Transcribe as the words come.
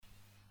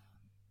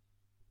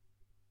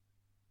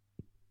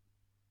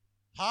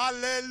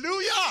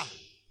Hallelujah.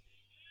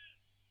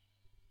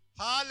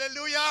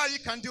 Hallelujah. You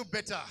can do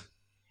better.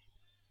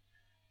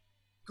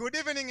 Good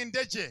evening,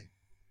 Ndeje.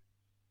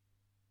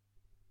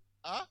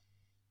 Huh?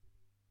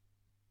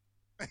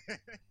 You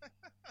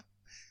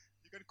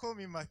can call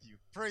me Matthew.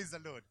 Praise the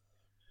Lord.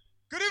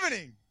 Good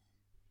evening.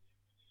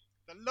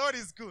 The Lord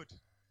is good.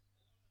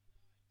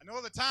 And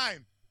all the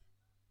time.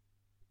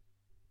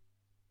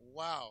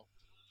 Wow.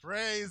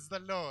 Praise the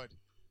Lord.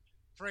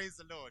 Praise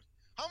the Lord.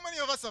 How many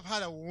of us have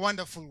had a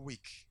wonderful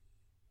week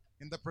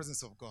in the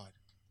presence of God?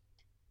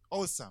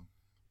 Awesome.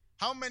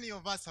 How many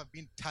of us have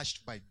been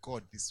touched by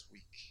God this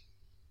week?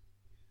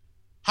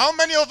 How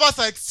many of us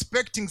are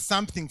expecting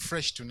something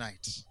fresh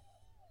tonight?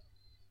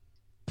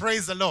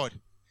 Praise the Lord.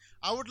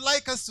 I would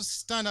like us to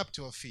stand up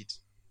to our feet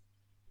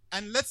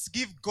and let's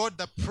give God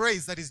the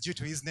praise that is due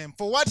to his name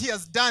for what he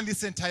has done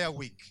this entire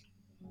week.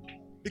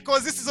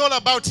 Because this is all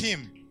about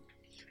him.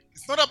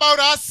 It's not about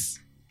us.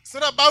 It's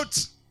not about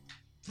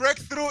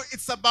breakthrough.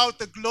 It's about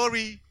the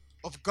glory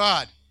of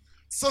God.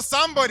 So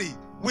somebody,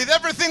 with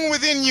everything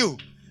within you,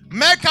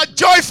 make a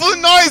joyful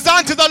noise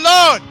unto the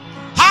Lord.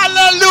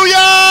 Hallelujah!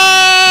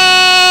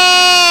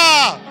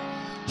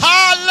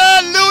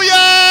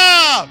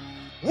 Hallelujah!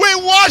 We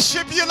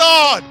worship you,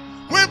 Lord.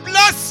 We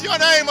bless your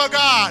name, O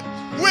God.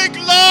 We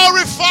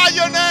glorify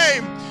your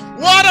name.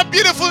 What a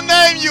beautiful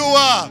name you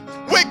are.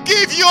 We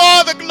give you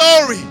all the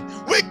glory.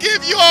 We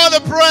give you all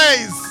the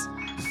praise.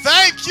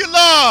 Thank you,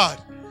 Lord.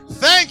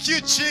 Thank you,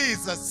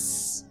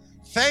 Jesus.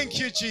 Thank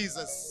you,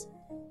 Jesus.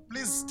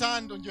 Please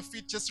stand on your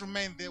feet. Just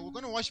remain there. We're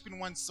going to worship in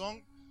one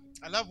song.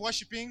 I love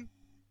worshiping.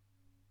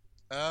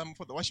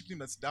 For the worship team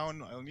that's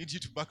down, I'll need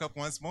you to back up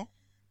once more.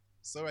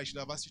 Sorry, I should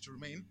have asked you to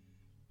remain.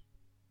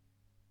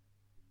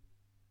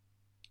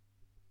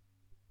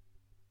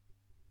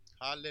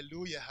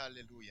 Hallelujah,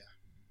 hallelujah.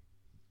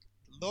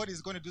 The Lord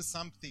is going to do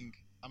something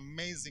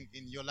amazing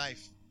in your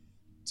life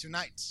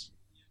tonight.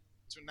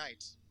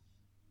 Tonight.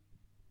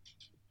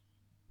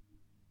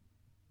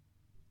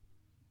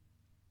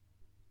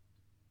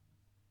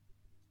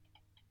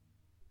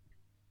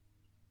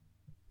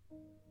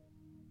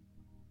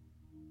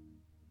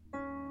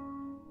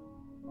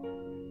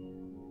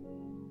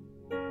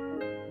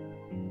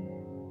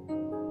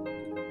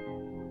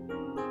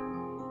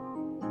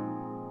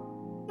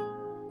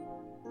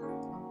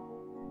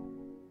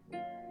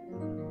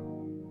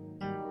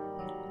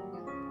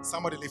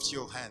 Somebody lift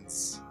your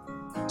hands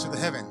to the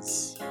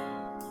heavens.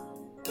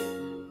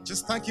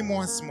 Just thank him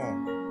once more.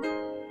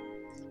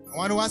 I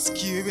want to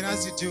ask you, even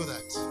as you do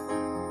that,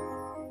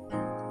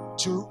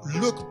 to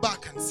look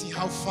back and see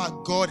how far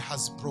God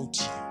has brought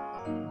you.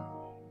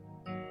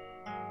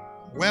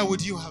 Where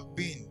would you have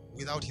been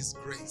without his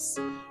grace?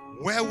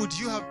 Where would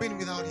you have been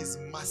without his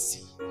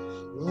mercy?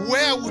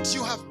 Where would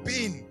you have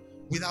been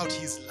without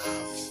his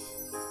love?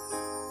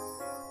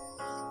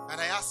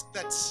 And I ask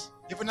that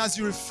even as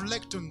you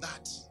reflect on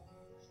that,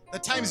 the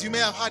times you may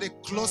have had a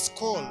close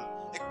call,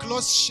 a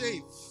close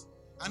shave,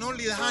 and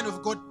only the hand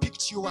of God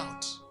picked you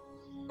out.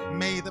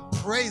 May the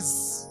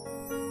praise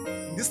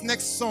in this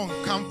next song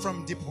come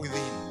from deep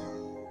within.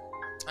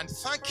 And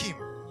thank him.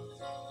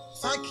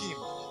 Thank him.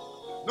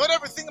 Not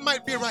everything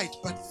might be right,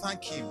 but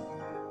thank him.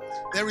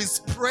 There is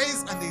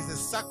praise and there is a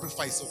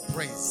sacrifice of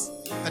praise.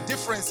 The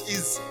difference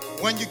is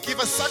when you give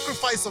a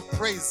sacrifice of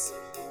praise,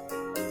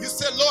 you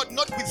say, Lord,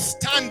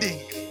 notwithstanding,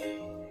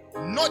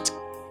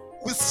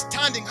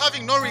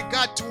 having no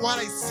regard to what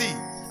I see,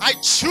 I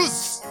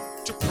choose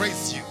to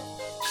praise you.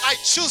 I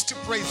choose to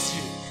praise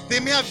you. They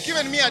may have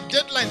given me a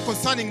deadline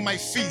concerning my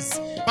fees,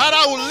 but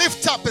I will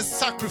lift up a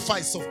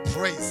sacrifice of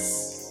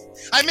praise.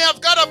 I may have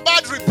got a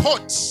bad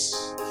report.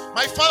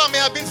 My father may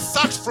have been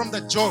sacked from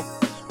the job,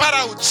 but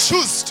I will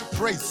choose to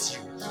praise you.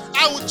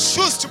 I will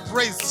choose to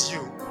praise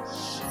you.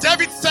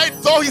 David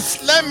said, though he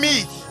slay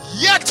me,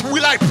 yet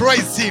will I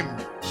praise him.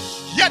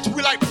 Yet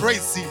will I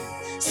praise him.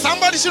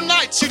 Somebody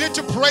tonight, you need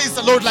to praise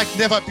the Lord like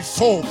never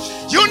before.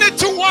 You need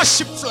to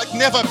worship like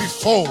never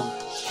before.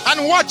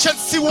 And watch and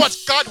see what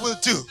God will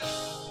do.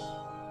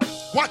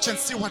 Watch and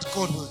see what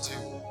God will do.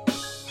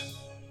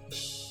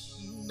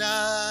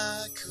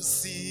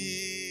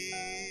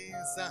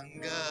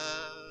 Nakusizanga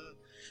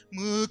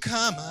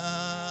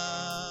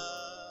Mukama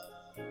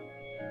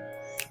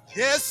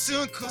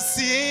Yesu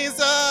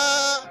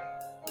kusiza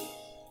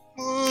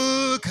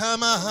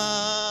Mukama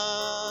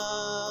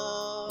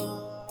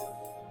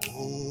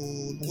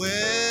Umwe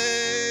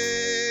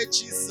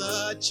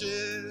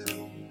chisache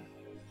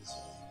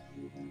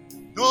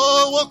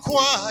No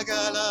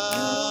wakwagala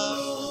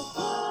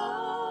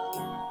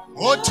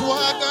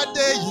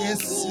Otwagade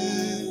Yesu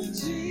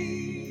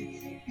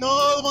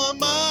No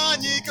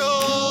mamanyiko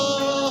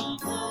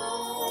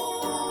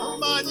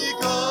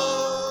Mamanyiko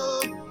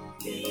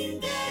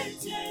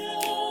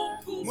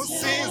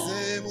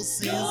Musize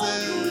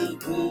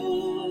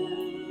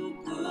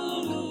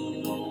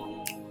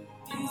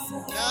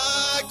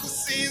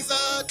Nakusinza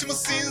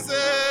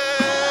tumusinze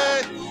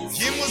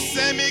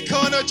Yimuse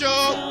mikono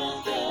jo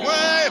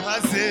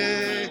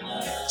Mwebaze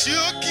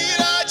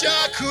Chukira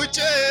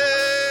jakuje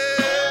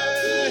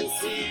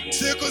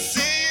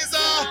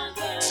Tukusinza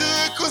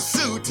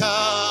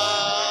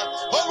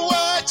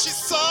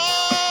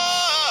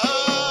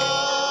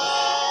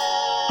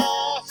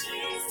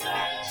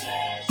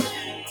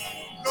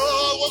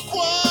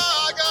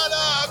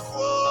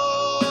okwagalakwo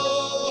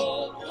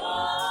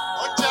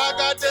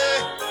onjagade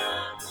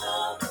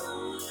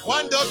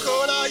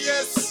wandokola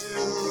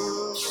Yesu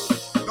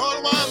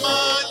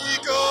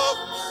n'olw'amaanyigo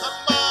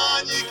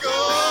amaanyigo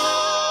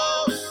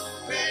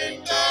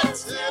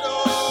bindetera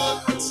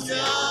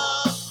okutya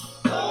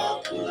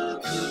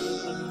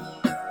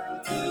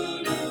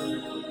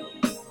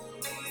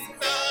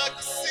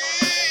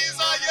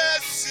nakusiiza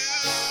Yesu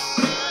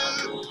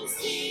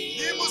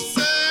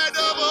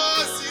yimuseedo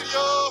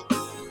boosiryo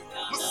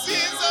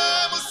musinze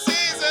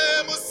musinze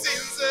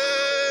musinze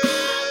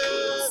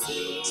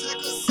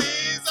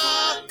tukusiiza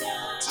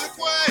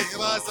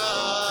tukwebaza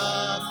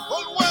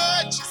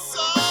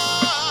olw'ekisa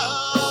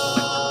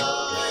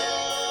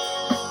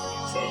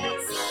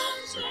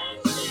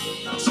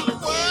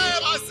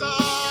tukwebaza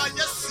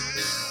Yesu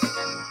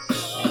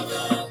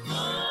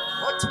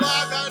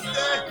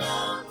otwagadde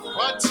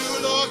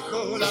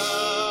watulokola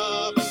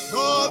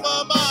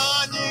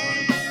n'olw'amaanyi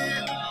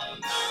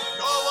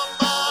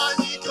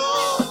n'olw'amaanyigo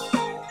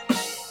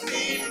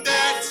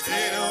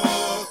bindetera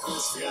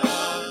okutya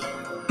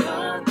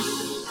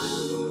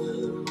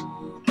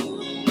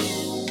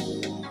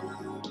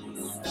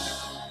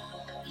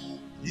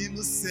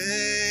yimuse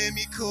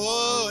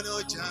emikono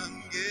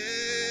gyange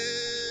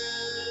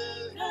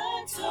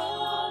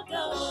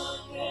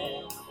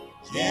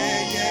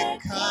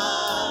yeyeka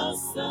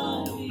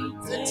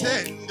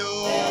etendo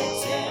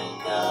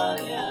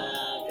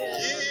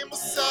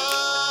yimusa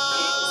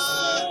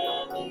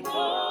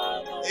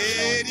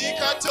eri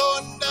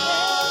Katonda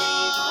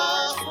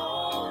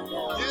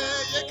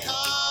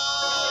yeyeka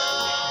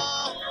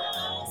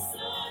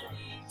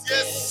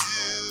Yesu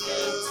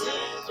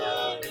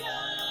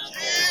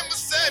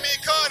yimuse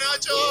emikono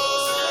gyo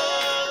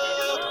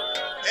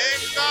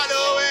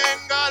engalo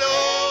engalo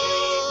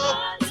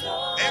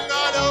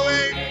engalo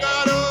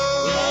engalo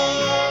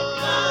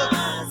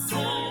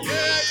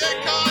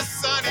yeyeka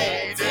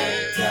asanide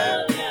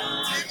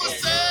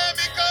yimuse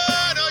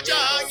emikono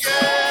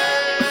gyange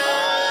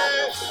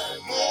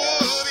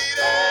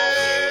mubire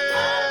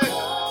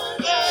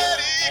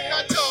eri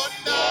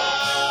Katonda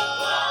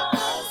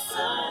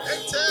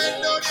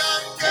ettendo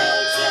lyange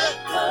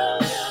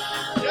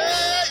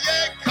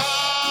yeyeka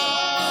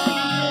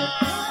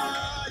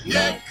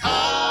yeka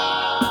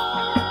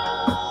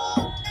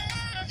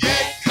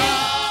yeka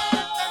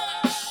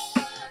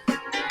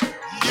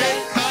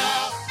yeka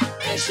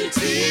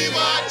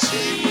ekitiibwa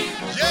ki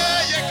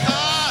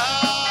yeyeka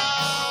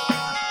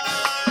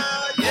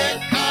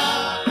yeka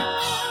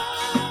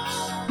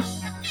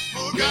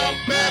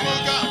mugambe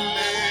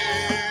mugambe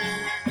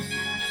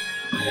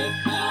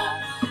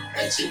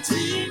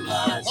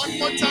one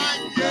more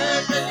time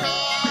yeyeka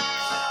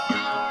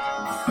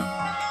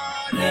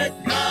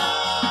yeka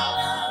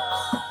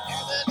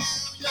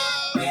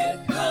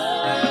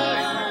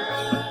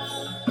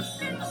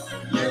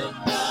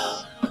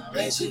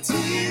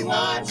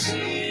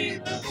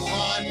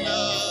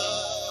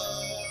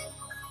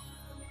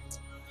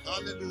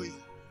hallelujah.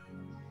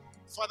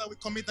 Father, we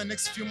commit the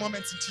next few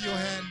moments into your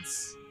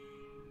hands.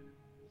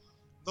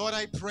 Lord,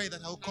 I pray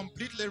that I'll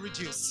completely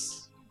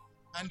reduce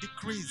and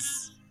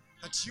decrease,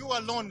 that you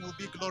alone will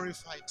be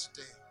glorified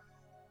today.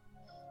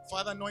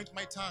 Father, anoint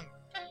my tongue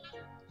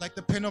like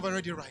the pen of a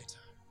ready writer.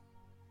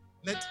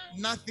 Let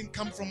nothing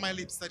come from my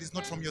lips that is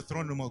not from your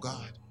throne room, O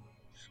God,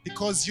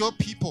 because your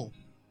people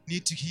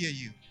need to hear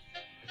you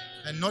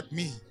and not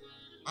me.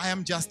 I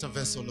am just a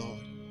vessel, Lord.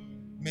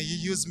 May you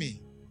use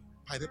me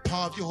by the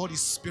power of your Holy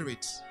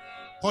Spirit.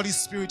 Holy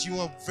Spirit, you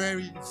are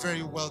very,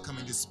 very welcome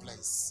in this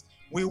place.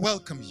 We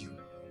welcome you.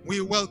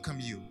 We welcome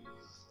you.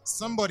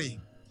 Somebody,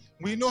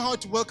 we know how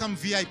to welcome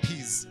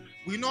VIPs.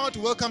 We know how to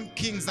welcome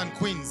kings and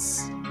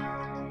queens.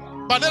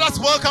 But let us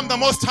welcome the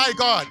Most High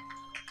God.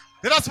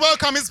 Let us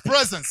welcome his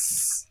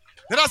presence.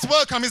 Let us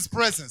welcome his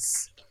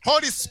presence.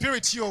 Holy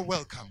Spirit, you are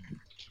welcome.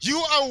 You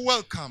are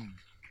welcome.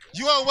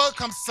 You are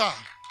welcome, sir.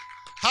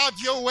 Have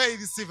your way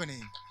this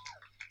evening.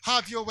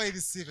 Have your way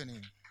this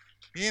evening.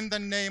 In the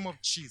name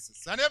of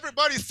Jesus. And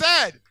everybody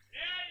said,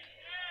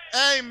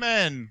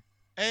 amen.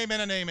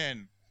 Amen and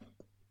amen.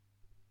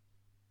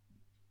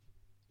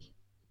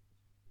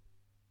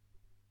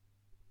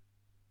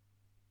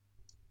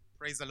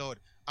 Praise the Lord.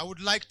 I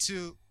would like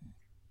to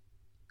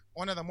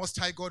honor the Most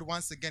High God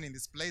once again in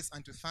this place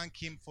and to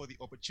thank him for the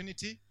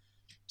opportunity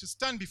to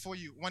stand before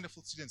you,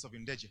 wonderful students of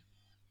Undeje.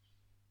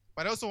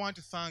 But I also want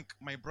to thank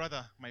my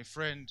brother, my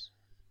friend,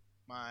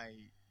 my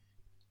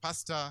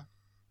pastor,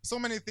 so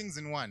many things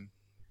in one.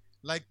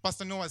 Like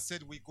Pastor Noah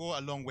said, we go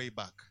a long way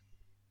back.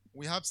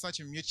 We have such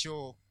a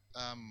mutual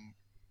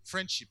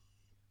friendship.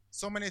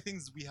 So many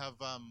things we have,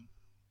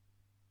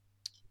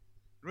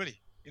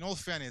 really, in all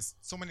fairness,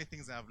 so many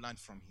things I have learned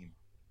from him.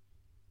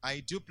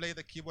 I do play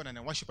the keyboard and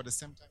I worship at the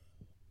same time.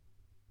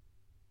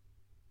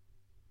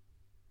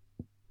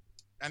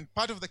 And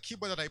part of the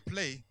keyboard that I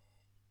play,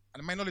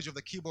 and my knowledge of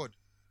the keyboard,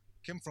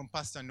 came from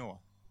Pastor Noah.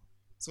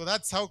 So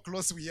that's how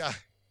close we are,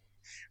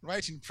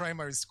 right in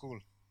primary school.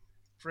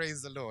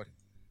 Praise the Lord.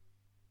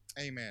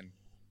 Amen.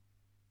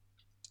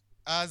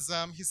 As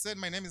he said,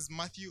 my name is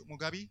Matthew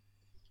Mugabi.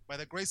 By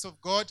the grace of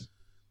God,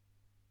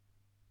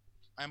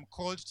 I am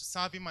called to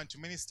serve him and to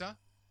minister.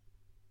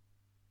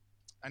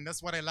 And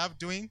that's what I love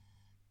doing.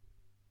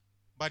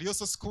 But he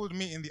also schooled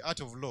me in the art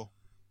of law.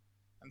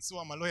 And so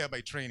I'm a lawyer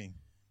by training,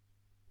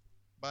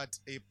 but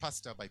a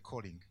pastor by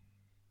calling.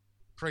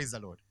 Praise the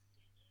Lord.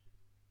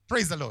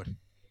 Praise the Lord.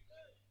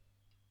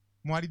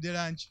 Mwali de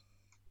lunch.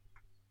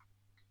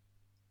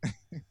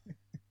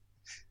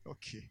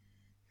 Okay.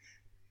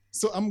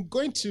 So I'm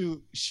going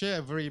to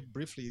share very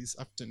briefly this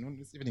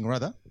evening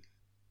rather.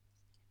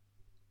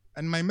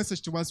 And my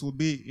message to us will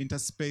be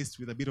interspaced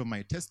with a bit of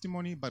my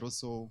testimony, but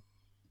also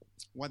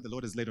what the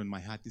Lord has laid on my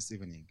heart this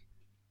evening.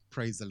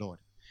 Praise the Lord.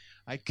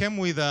 I came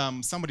with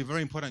somebody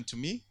very important to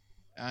me,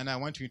 and I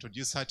want to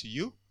introduce her to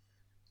you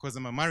because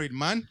I'm a married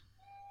man.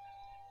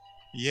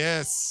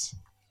 Yes.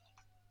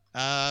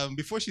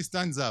 Before she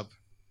stands up,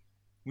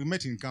 we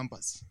met in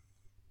campus.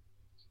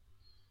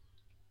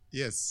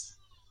 Yes.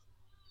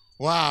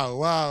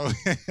 Wow.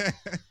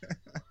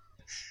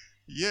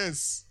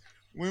 Yes.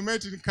 We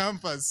met in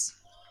campus.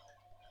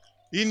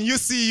 In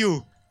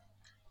UCU.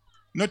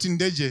 Not in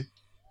Deje.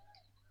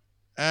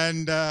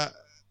 And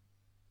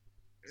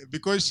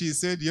because she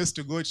said yes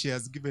to God, she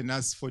has given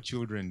us 4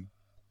 children.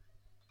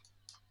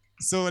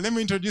 So let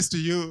me introduce to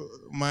you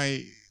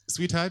my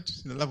sweetheart,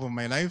 the love of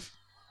my life.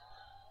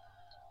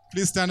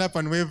 Please stand up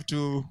and wave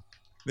to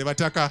the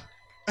Bataka.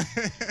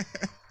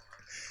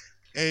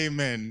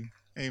 Amen.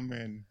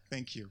 Amen.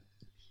 Thank you.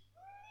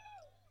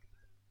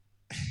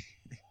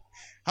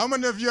 How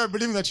many of you are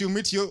believing that you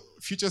meet your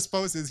future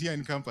spouses here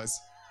in campus?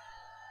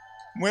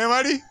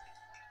 Mwemari?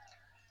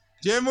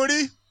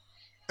 Jemuri?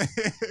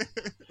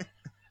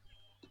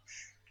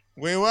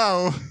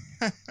 Wow.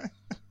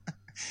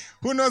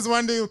 Who knows,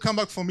 one day you'll come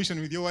back for mission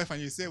with your wife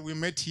and you say, we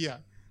met here.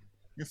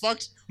 In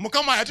fact,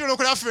 Mukama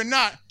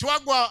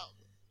Twagwa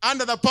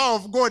under the power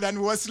of God and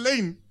we were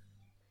slain.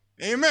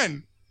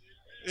 Amen.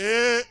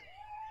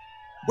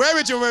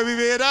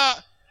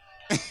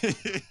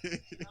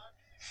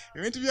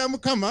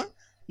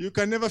 You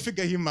can never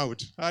figure him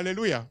out.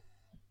 Hallelujah.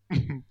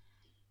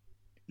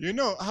 You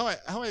know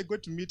how I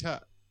got to meet her?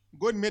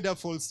 God made her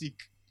fall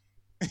sick.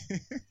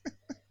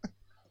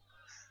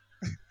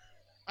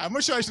 I'm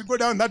not sure I should go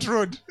down that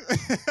road.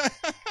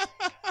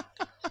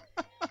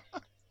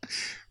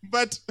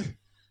 But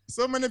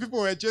so many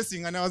people were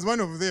chasing, and I was one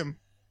of them.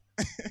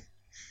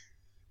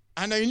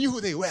 And I knew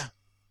who they were.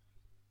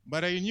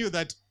 But I knew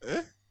that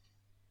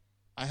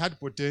I had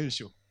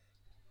potential.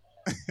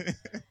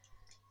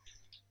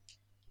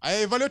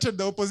 I evaluated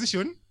the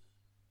opposition,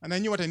 and I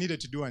knew what I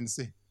needed to do and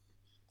say.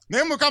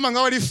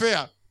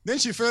 Then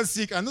she fell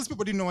sick, and those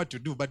people didn't know what to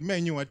do, but me, I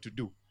knew what to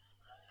do.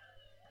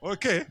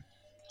 Okay.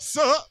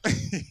 So,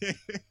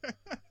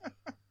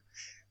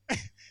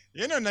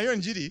 you know, nayo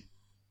njiri.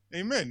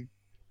 Amen.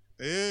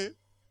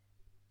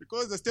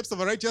 Because the steps of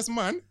a righteous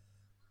man.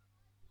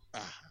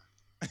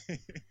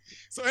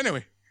 So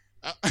anyway,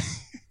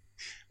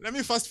 let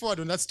me fast forward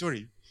on that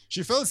story.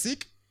 She fell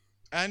sick,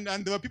 and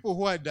there were people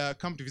who had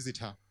come to visit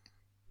her.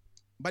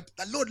 But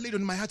the Lord laid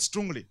on my heart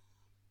strongly.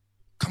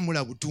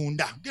 Kamula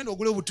butunda. Genda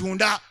ogule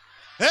butunda.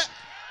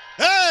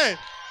 Hey!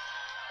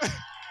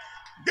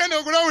 Genda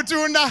ogule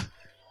butunda.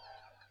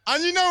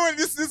 And you know,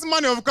 this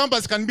money of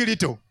campus can be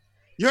little.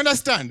 You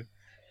understand?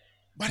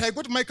 But I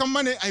got my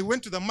money, I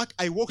went to the market,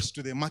 I walked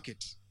to the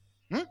market.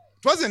 It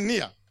wasn't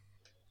near.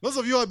 Those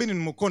of you who have been in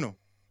Mukono,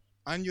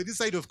 and you're this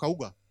side of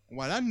Kauga,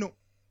 well, I know.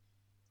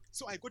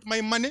 So I got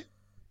my money,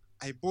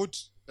 I bought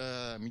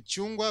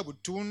michungwa,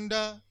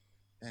 butunda,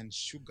 and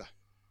sugar.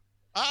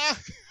 I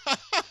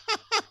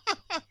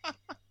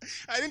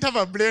didn't have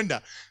a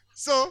blender.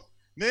 So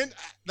then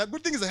the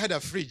good thing is I had a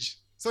fridge.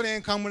 So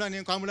then kamula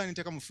and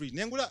take a fridge.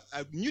 Nengula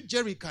a new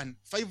jerry can,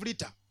 5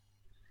 liter.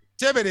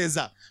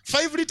 Tebeleza,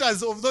 5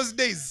 liters of those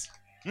days.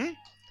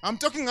 I'm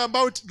talking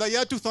about the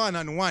year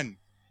 2001.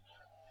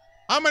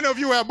 How many of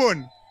you were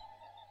born?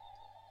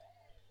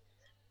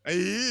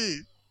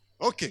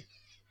 Okay.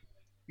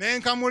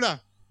 Then kamula,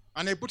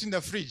 and I put in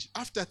the fridge.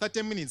 After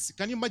 30 minutes,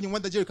 can you imagine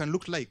what the jerry can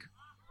look like?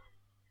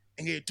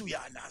 And you two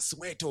yana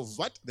sweat of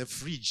what? The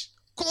fridge.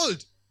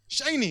 Cold,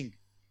 shining.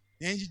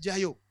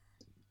 Nenjijayo.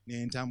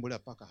 Nentambula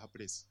paka her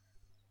place.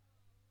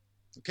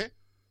 Okay?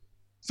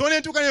 So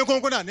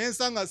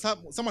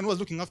someone who was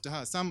looking after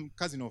her, some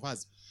cousin of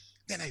hers.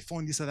 Then I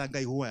found this other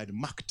guy who had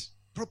marked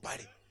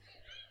properly.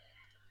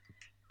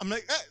 I'm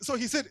like, so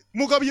he said,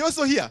 Mugabi, you're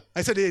also here?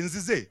 I said,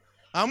 Nzize,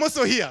 I'm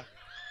also here.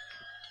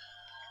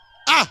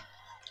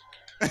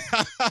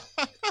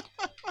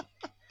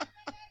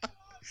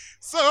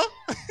 So,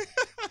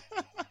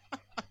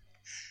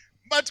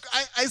 but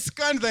I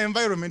scanned the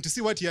environment to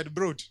see what he had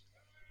brought.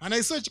 And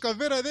I saw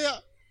Chikavera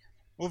there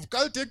of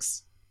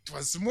Caltex. It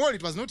was small,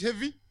 it was not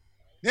heavy.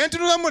 Then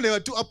there were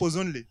 2 apples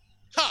only.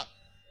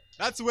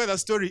 That's where the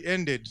story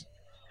ended.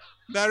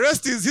 The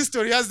rest is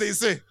history, as they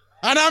say.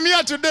 And I'm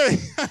here today.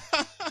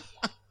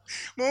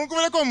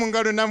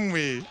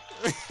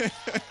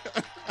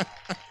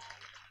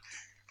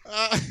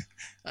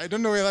 I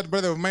don't know where that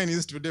brother of mine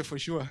is today for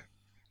sure.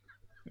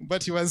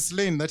 But he was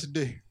slain that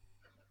day.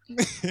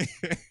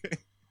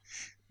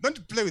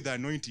 Don't play with the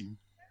anointing.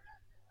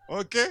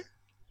 Okay?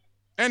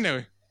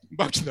 Anyway,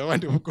 back to the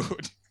word of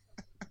God.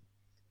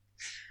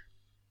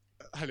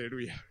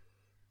 Hallelujah.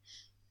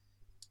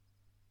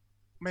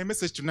 My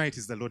message tonight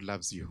is the Lord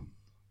loves you.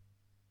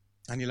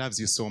 And he loves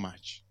you so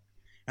much.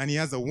 And he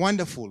has a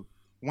wonderful,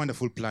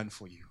 wonderful plan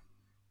for you.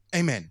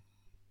 Amen.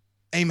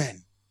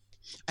 Amen.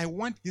 I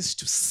want this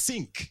to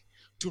sink,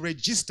 to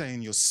register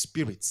in your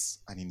spirits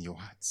and in your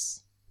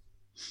hearts.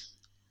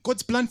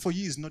 God's plan for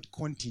you is not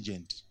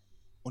contingent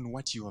on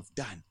what you have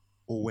done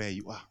or where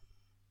you are.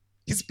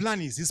 His plan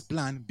is his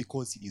plan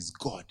because he is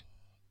God.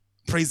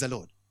 Praise the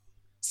Lord.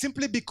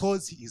 Simply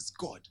because he is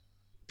God.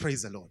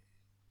 Praise the Lord.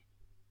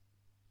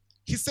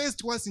 He says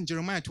to us in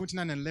Jeremiah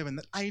 29:11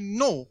 that I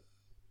know.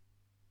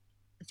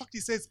 In fact, he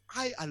says,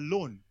 I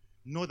alone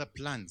know the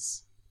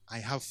plans I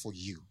have for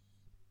you.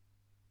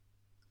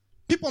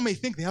 People may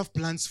think they have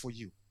plans for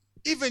you.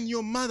 Even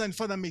your mother and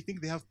father may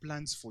think they have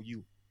plans for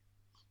you.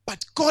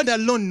 But God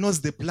alone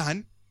knows the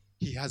plan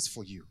he has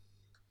for you.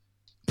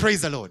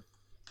 Praise the Lord.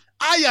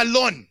 I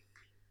alone.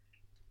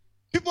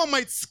 People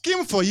might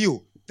scheme for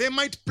you. They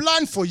might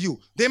plan for you.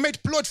 They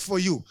might plot for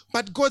you.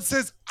 But God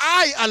says,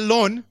 I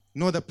alone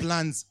know the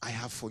plans I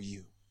have for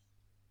you.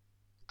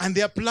 And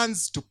they are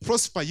plans to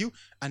prosper you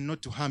and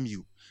not to harm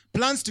you.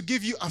 Plans to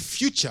give you a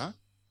future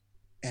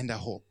and a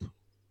hope.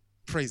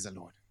 Praise the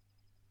Lord.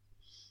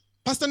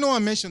 Pastor Noah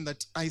mentioned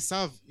that I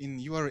serve in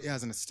URA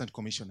as an assistant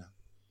commissioner.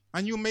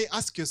 And you may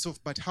ask yourself,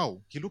 but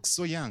how? He looks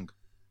so young.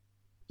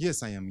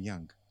 Yes, I am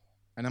young.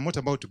 And I'm not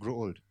about to grow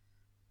old.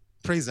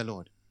 Praise the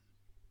Lord.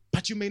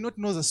 But you may not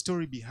know the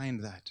story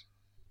behind that.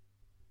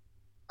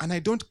 And I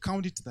don't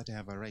count it that I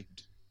have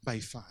arrived. By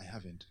far, I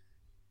haven't.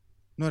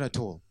 Not at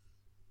all.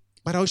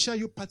 But I'll share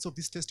you parts of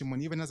this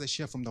testimony, even as I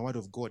share from the Word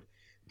of God,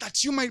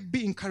 that you might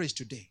be encouraged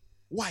today.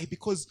 Why?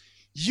 Because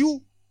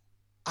you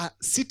are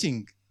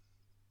sitting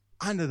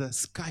under the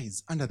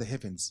skies, under the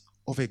heavens,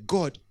 of a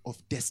God of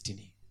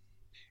destiny.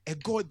 A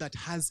God that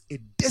has a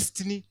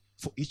destiny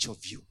for each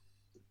of you.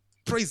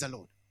 Praise the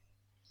Lord.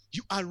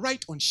 You are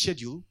right on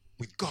schedule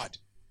with God.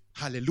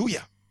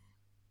 Hallelujah.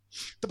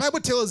 The Bible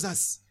tells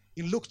us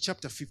in Luke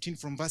chapter 15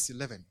 from verse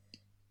 11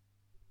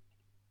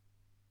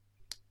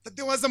 that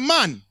there was a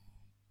man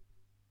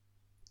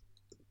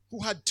who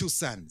had two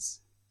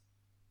sons.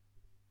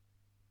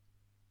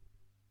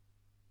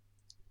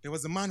 There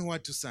was a man who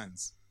had two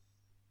sons.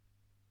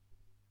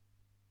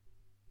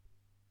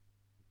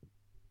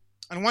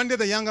 And one day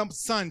the younger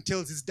son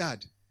tells his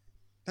dad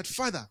that,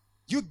 Father,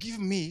 you give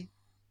me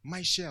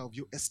my share of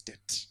your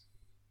estate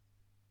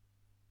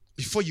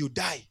before you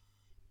die.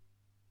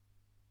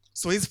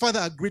 So his father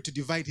agreed to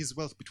divide his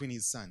wealth between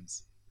his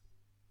sons.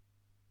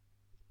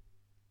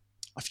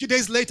 A few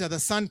days later, the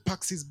son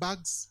packs his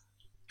bags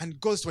and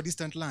goes to a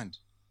distant land.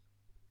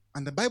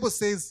 And the Bible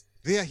says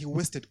there he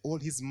wasted all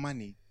his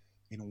money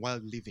in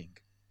wild living.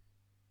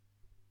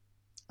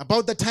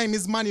 About the time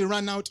his money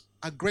ran out,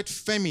 a great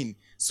famine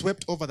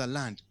swept over the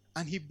land,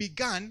 and he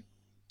began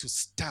to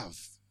starve.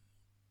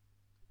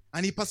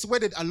 And he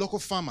persuaded a local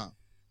farmer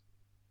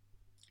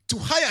to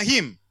hire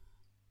him.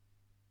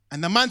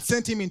 And the man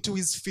sent him into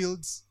his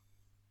fields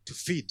to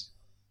feed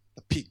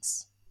the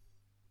pigs.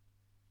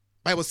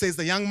 The Bible says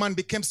the young man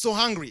became so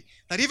hungry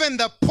that even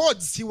the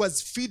pods he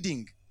was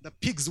feeding the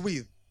pigs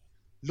with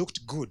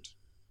looked good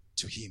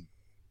to him.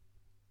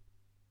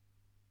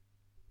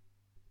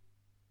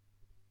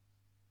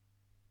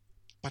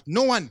 But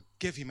no one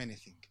gave him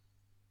anything.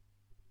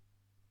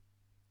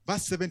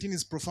 Verse 17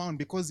 is profound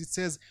because it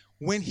says,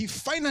 when he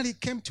finally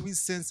came to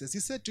his senses, he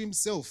said to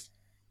himself,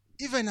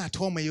 even at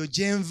home,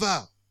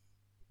 the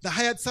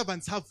hired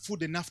servants have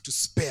food enough to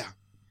spare.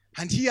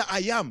 And here I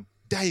am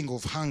dying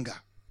of hunger.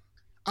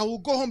 I will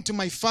go home to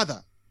my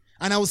father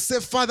and I will say,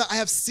 Father, I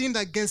have sinned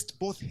against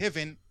both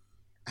heaven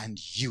and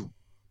you.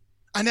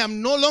 And I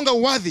am no longer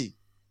worthy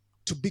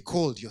to be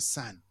called your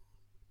son.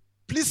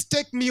 Please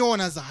take me on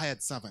as a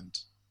hired servant.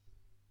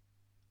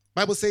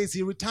 Bible says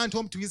he returned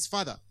home to his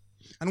father.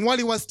 And while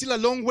he was still a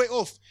long way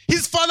off,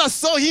 his father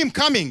saw him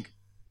coming.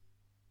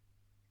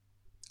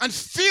 And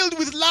filled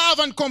with love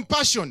and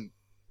compassion,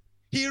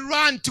 he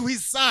ran to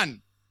his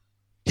son.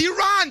 He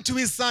ran to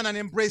his son and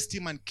embraced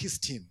him and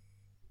kissed him.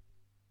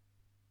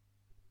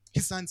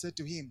 His son said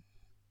to him,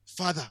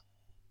 Father,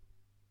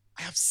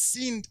 I have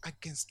sinned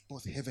against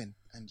both heaven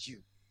and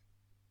you.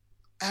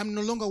 I am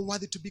no longer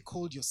worthy to be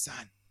called your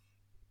son.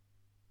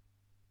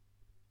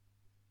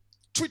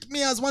 Treat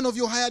me as one of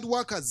your hired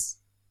workers.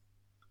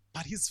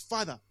 But his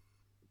father,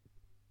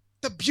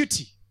 the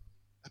beauty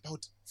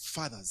about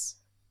fathers,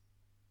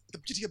 the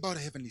beauty about a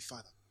heavenly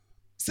father,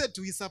 said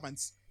to his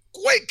servants,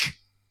 quick,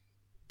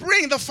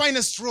 bring the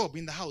finest robe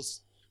in the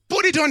house.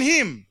 Put it on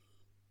him.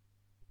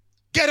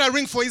 Get a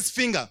ring for his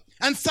finger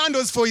and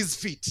sandals for his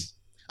feet.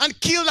 And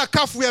kill the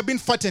calf we have been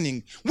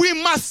fattening. We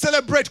must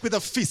celebrate with a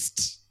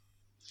feast.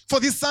 For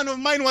this son of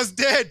mine was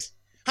dead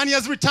and he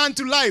has returned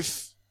to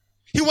life.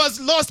 He was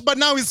lost but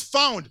now is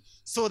found.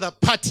 So the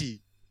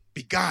party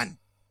began.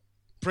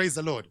 Praise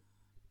the Lord.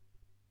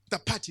 the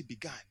party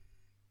began.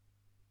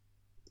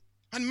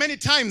 And many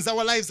times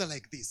our lives are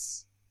like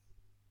this.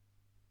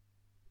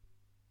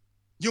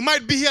 You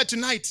might be here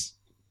tonight,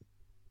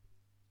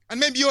 and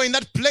maybe you're in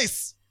that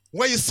place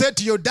where you said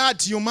to your dad,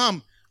 to your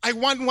mom, I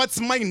want what's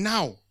mine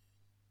now.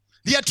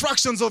 The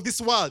attractions of this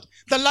world,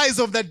 the lies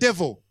of the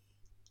devil,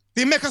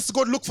 they make us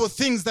go look for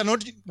things that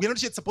we're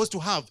not yet supposed to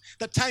have.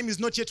 The time is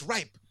not yet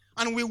ripe.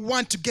 And we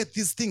want to get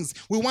these things.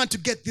 We want to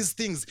get these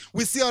things.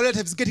 We see our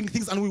relatives getting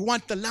things and we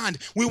want the land.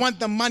 We want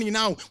the money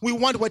now. We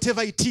want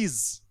whatever it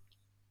is.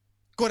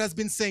 God has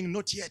been saying,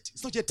 not yet.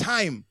 It's not yet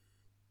time.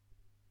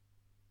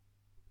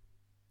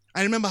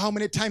 I remember how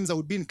many times I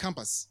would be in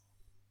campus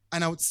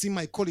and I would see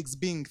my colleagues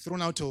being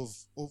thrown out of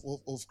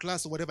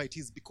class or whatever it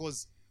is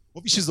because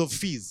of issues of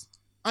fees.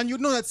 And you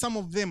know that some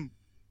of them,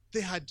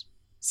 they had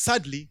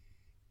sadly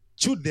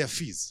chewed their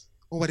fees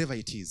or whatever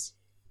it is.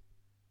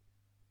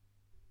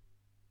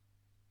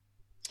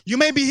 You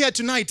may be here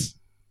tonight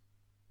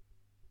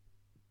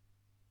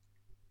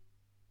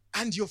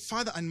and your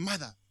father and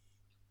mother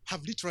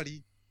have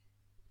literally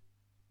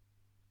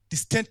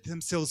distanced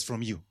themselves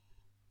from you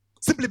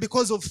simply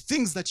because of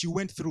things that you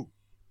went through,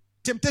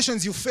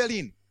 temptations you fell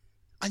in,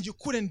 and you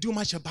couldn't do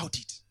much about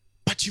it,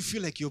 but you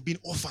feel like you've been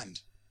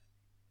orphaned.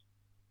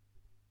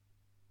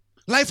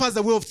 Life has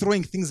a way of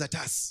throwing things at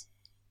us.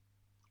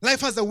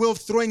 Life has a way of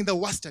throwing the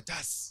worst at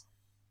us.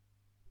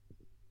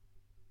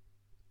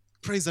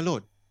 Praise the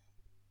Lord.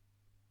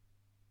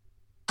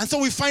 And so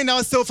we find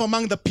ourselves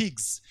among the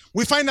pigs.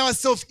 We find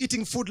ourselves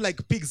eating food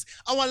like pigs.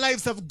 Our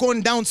lives have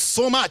gone down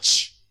so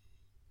much,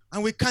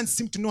 and we can't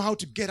seem to know how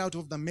to get out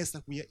of the mess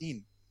that we are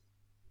in.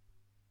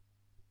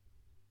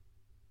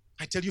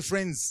 I tell you,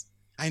 friends,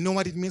 I know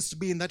what it means to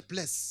be in that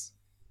place.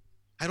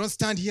 I don't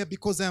stand here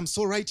because I am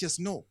so righteous.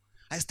 No.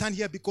 I stand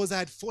here because I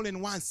had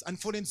fallen once and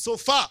fallen so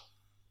far.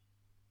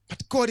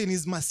 But God in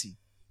his mercy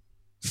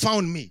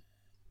found me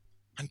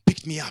and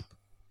picked me up.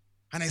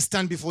 And I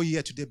stand before you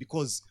here today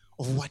because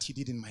of what he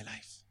did in my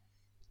life.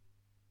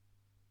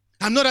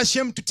 I'm not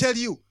ashamed to tell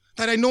you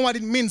that I know what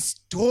it means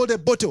to hold a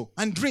bottle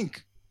and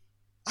drink.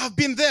 I've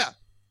been there.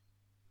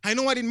 I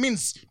know what it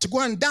means to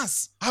go and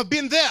dance. I've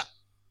been there.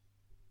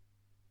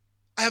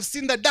 I have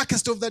seen the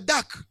darkest of the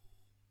dark.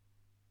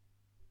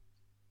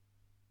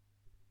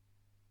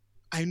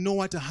 I know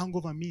what a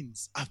hangover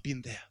means. I've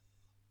been there.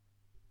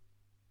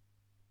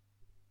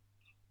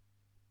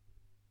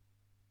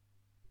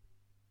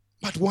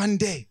 But one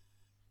day,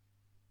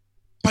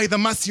 by the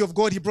mercy of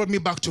God, he brought me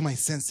back to my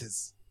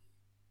senses.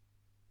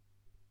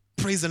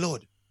 Praise the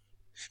Lord.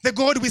 The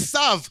God we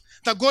serve,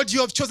 the God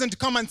you have chosen to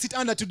come and sit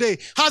under today,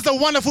 has a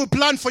wonderful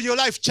plan for your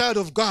life, child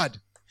of God.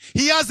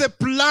 He has a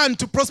plan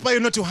to prosper you,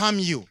 not to harm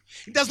you.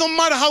 It does not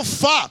matter how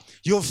far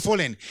you have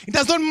fallen. It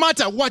does not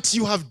matter what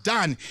you have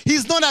done.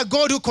 He's not a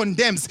God who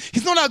condemns.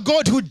 He's not a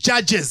God who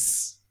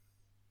judges.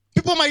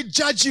 People might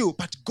judge you,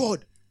 but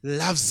God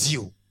loves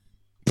you.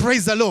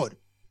 Praise the Lord.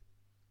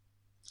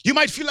 You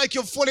might feel like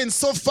you've fallen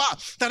so far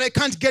that I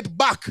can't get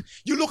back.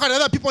 You look at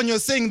other people and you're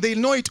saying they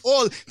know it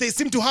all. They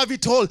seem to have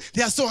it all.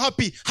 They are so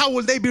happy. How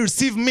will they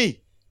receive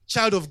me?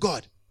 Child of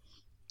God.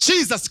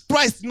 Jesus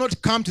Christ did not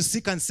come to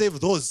seek and save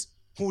those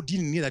who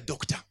didn't need a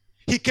doctor.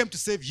 He came to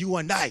save you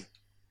and I.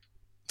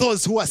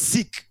 Those who are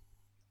sick.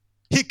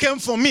 He came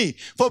for me,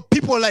 for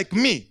people like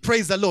me.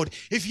 Praise the Lord.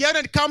 If he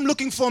hadn't come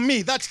looking for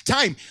me that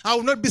time, I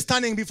would not be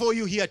standing before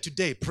you here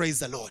today. Praise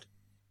the Lord.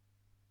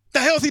 The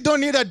healthy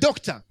don't need a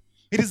doctor.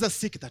 It is the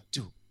sick that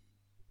do.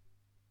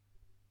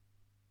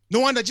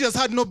 No wonder Jesus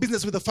had no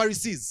business with the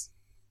Pharisees.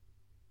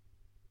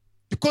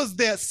 Because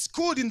they are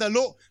schooled in the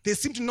law, they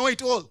seem to know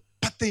it all,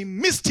 but they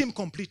missed him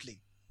completely.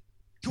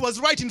 He was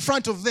right in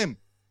front of them.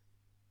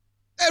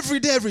 Every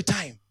day, every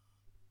time.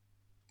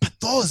 But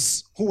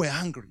those who were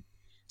hungry,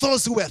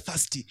 those who were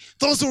thirsty,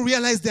 those who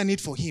realized their need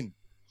for him,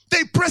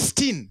 they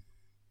pressed in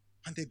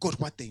and they got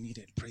what they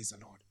needed. Praise the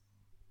Lord.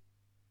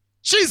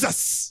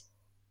 Jesus,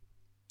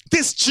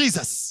 this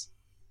Jesus,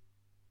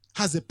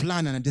 has a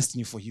plan and a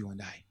destiny for you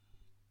and I.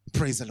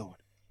 Praise the Lord.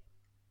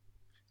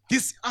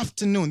 This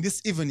afternoon,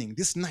 this evening,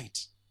 this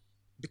night,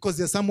 because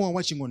there's some who are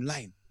watching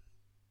online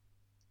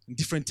in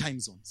different time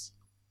zones,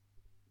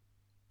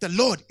 the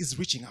Lord is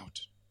reaching out.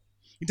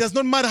 It does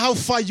not matter how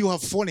far you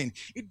have fallen.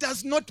 It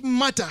does not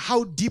matter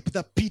how deep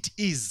the pit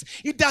is.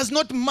 It does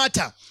not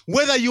matter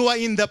whether you are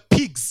in the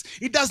pigs.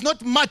 It does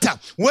not matter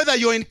whether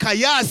you're in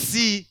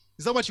Kayasi.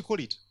 Is that what you call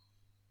it?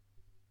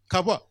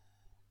 Kabwa.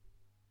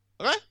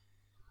 Okay?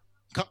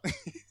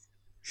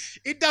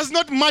 It does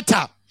not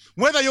matter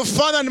whether your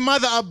father and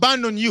mother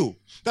abandon you.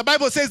 The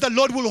Bible says the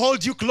Lord will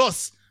hold you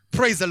close.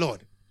 Praise the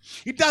Lord.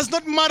 It does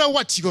not matter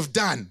what you have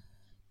done.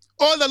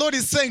 All the Lord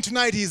is saying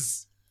tonight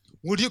is,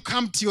 would you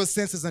come to your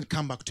senses and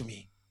come back to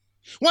me?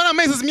 What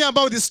amazes me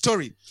about this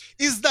story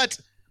is that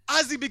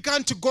as he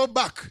began to go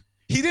back,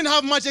 he didn't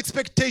have much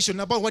expectation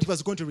about what he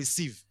was going to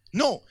receive.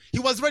 No, he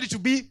was ready to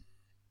be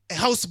a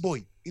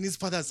houseboy in his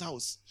father's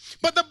house.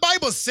 But the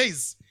Bible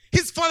says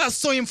His father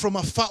saw him from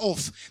afar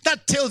off.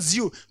 That tells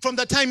you from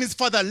the time his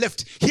father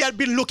left, he had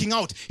been looking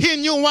out. He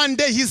knew one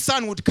day his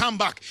son would come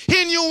back.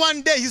 He knew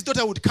one day his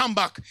daughter would come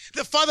back.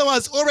 The father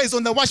was always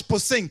on the watch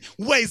post saying,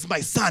 where is my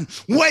son?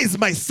 Where is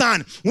my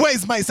son? Where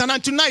is my son?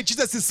 And tonight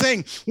Jesus is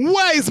saying,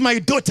 where is my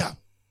daughter?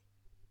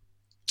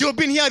 You've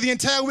been here the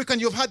entire week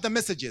and you've heard the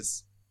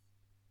messages.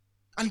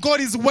 And God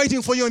is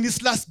waiting for you on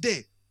this last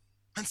day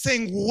and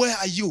saying, where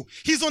are you?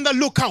 He's on the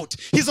lookout.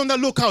 He's on the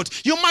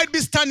lookout. You might be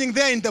standing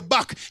there in the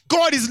back.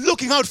 God is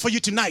looking out for you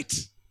tonight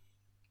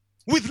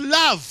with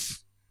love,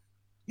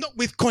 not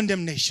with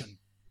condemnation.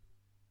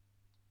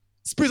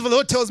 Spirit of the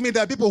Lord tells me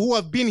there are people who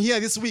have been here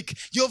this week.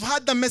 You've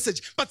heard the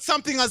message, but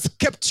something has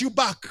kept you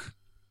back.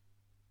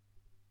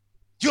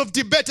 You have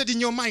debated in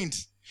your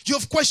mind. You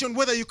have questioned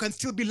whether you can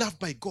still be loved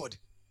by God.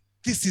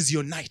 This is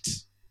your night.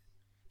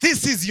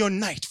 This is your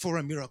night for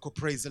a miracle.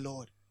 Praise the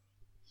Lord.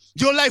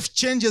 Your life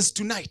changes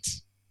tonight.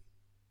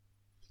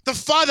 The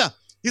Father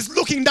is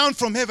looking down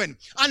from heaven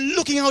and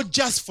looking out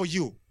just for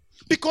you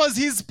because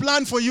his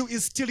plan for you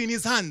is still in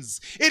his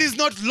hands. It is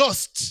not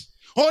lost.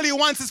 All he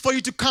wants is for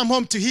you to come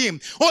home to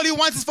him. All he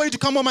wants is for you to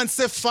come home and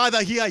say,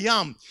 Father, here I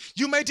am.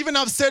 You might even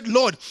have said,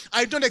 Lord,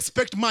 I don't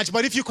expect much,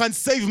 but if you can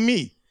save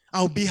me,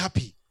 I'll be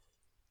happy.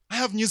 I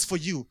have news for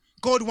you.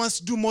 God wants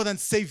to do more than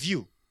save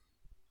you.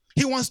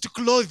 He wants to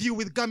clothe you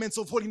with garments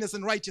of holiness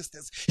and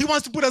righteousness. He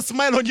wants to put a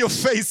smile on your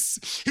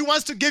face. He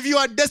wants to give you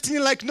a destiny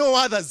like no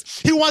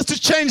others. He wants to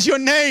change your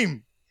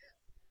name.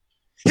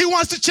 He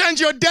wants to change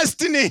your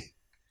destiny.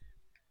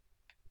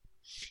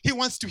 He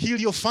wants to heal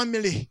your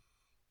family.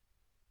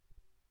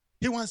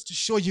 He wants to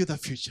show you the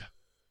future.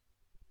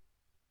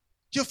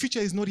 Your future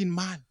is not in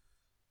man.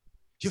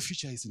 Your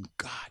future is in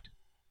God.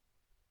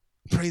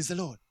 Praise the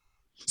Lord.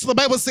 So the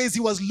Bible says he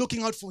was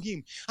looking out for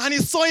him and he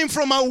saw him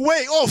from a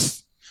way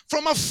off.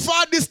 From a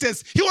far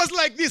distance, he was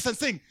like this and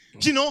saying,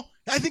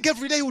 I think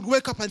every day he would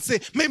wake up and say,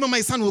 maybe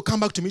my son will come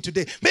back to me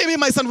today. Maybe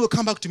my son will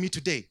come back to me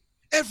today.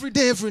 Every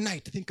day, every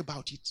night, think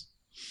about it.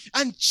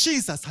 And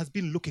Jesus has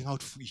been looking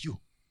out for you.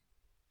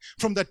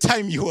 From the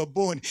time you were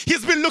born,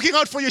 he's been looking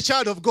out for you,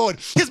 child of God.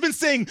 He's been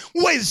saying,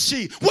 where is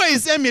she? Where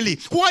is Emily?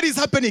 What is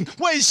happening?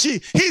 Where is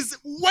she? He's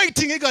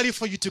waiting eagerly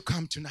for you to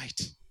come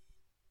tonight.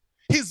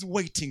 He's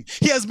waiting.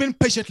 He has been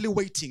patiently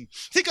waiting.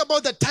 Think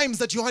about the times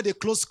that you had a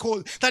close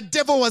call. The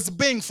devil was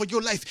baying for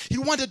your life. He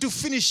wanted to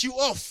finish you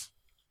off.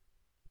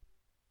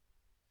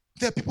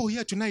 There are people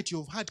here tonight,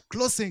 you've had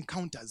close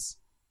encounters.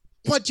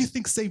 What do you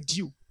think saved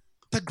you?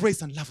 The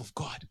grace and love of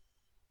God.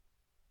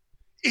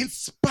 In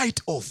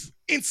spite of.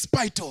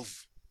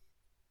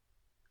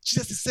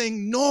 Jesus is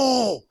saying,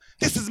 no,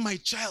 this is my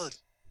child.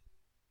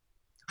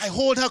 I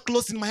hold her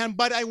close in my hand,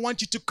 but I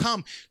want you to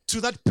come to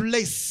that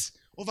place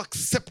of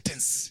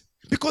acceptance.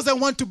 Because I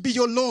want to be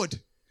your Lord.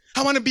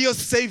 I want to be your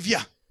Savior.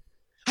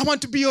 I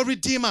want to be your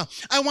Redeemer.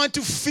 I want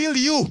to fill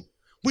you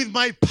with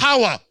my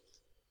power.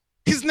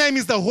 His name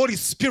is the Holy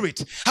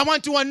Spirit. I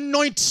want to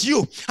anoint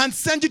you and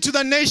send you to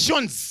the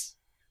nations.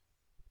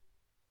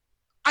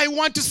 I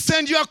want to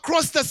send you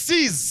across the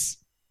seas.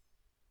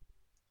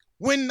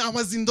 When I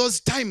was in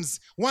those times,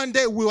 one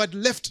day we had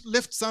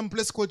left some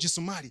place called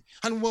Jisumari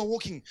and we were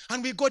walking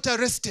and we got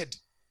arrested.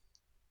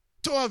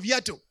 Toa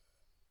viatu.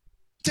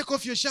 Take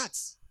off your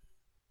shirts.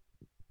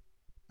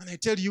 And I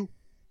tell you,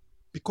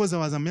 because I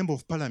was a member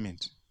of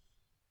parliament,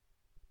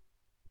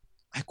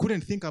 I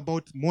couldn't think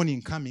about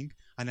morning coming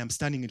and I'm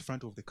standing in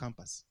front of the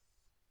campus.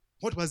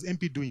 What was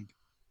MP doing?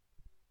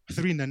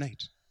 3 in the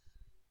night.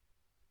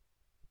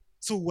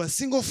 So we were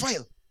single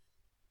file.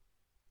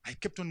 I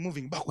kept on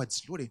moving backwards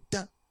slowly.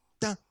 Da,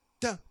 da,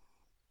 da.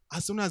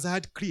 As soon as I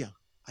had clear,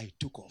 I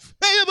took off.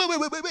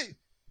 Wait.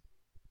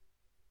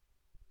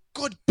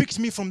 God picked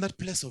me from that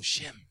place of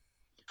shame.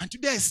 And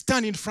today I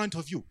stand in front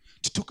of you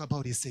to talk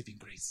about his saving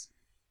grace.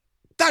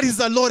 That is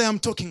the Lord I am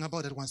talking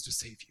about that wants to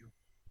save you.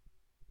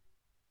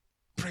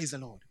 Praise the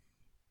Lord.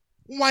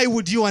 Why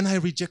would you and I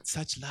reject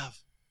such love?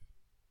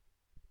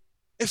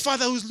 A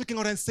father who's looking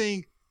out and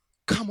saying,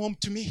 come home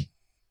to me.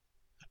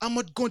 I'm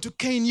not going to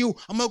cane you.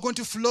 I'm not going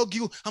to flog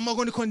you. I'm not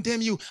going to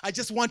condemn you. I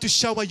just want to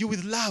shower you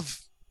with love.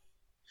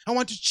 I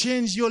want to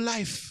change your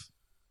life.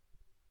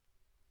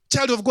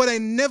 Child of God, I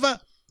never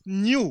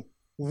knew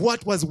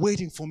what was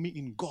waiting for me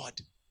in God.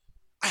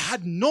 I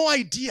had no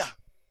idea.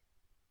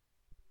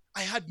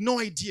 I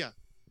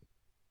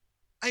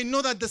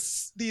know that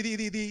this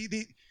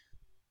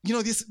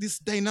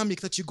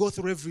dynamic that you go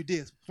through every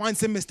day, 1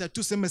 semester,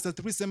 2 semesters,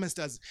 3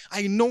 semesters,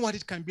 I know what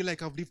it can be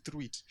like. I've lived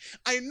through it.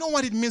 I know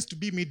what it means to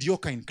be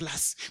mediocre in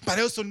class, but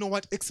I also know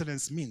what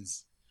excellence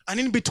means. And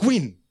in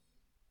between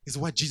is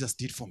what Jesus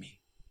did for me.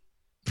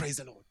 Praise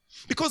the Lord.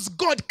 Because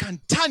God can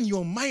turn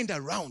your mind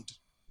around.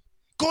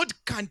 God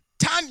can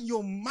turn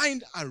your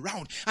mind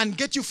around and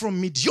get you from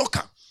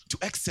mediocre to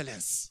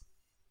excellence.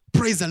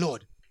 Praise the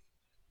Lord.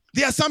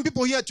 There are some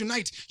people here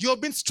tonight, you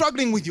have been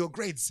struggling with your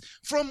grades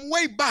from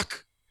way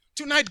back.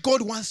 Tonight,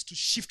 God wants to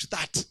shift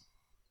that.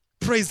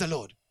 Praise the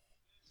Lord.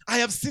 I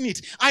have seen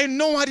it. I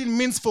know what it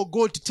means for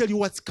God to tell you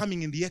what's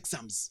coming in the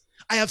exams.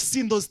 I have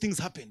seen those things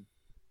happen.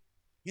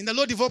 In the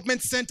Law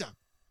Development Center,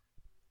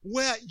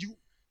 where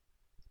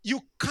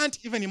you can't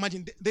even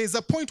imagine. There's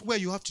a point where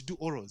you have to do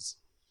orals.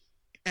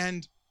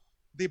 And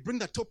they bring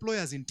the top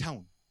lawyers in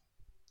town.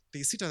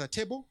 They sit at the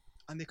table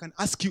and they can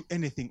ask you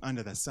anything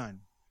under the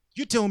sun.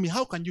 You tell me,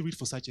 how can you read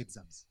for such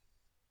exams?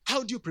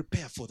 How do you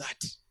prepare for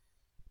that?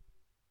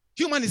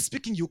 Humanly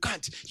speaking, you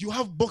can't. You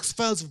have box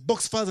files,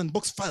 and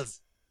box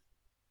files.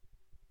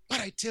 But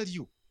I tell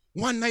you,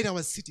 one night I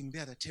was sitting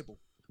there at the table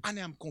and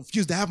I am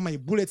confused. I have my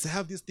bullets, I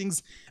have these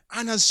things.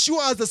 And as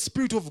sure as the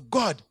Spirit of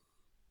God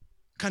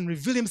can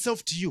reveal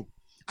himself to you,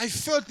 I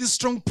felt this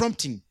strong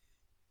prompting.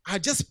 I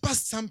just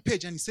passed some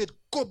page and he said,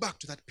 go back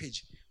to that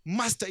page.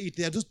 Master it.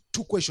 There are those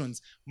 2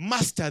 questions.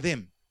 Master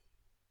them.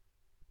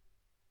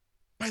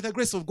 By the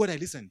grace of God, I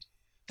listened.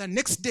 The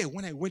next day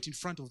when I went in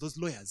front of those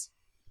lawyers,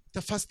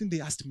 the first thing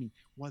they asked me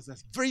was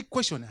the very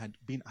question I had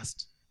been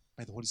asked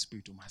by the Holy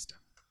Spirit to master.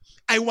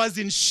 I was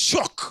in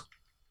shock.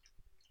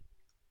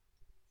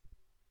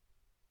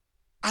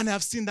 And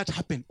I've seen that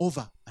happen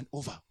over and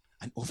over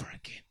and over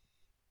again.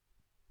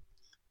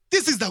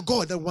 This is the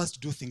God that wants to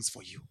do things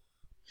for you.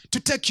 To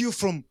take you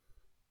from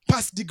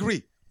past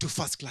degree to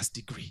first class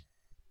degree.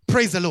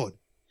 Praise the Lord.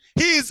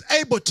 He is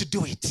able to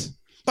do it.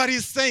 But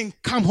he's saying,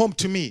 come home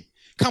to me.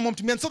 Come home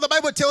to me. And so the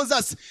Bible tells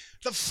us,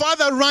 the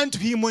father ran to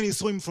him when he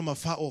saw him from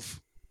afar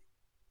off.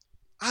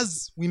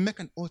 As we make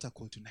an altar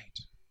call tonight,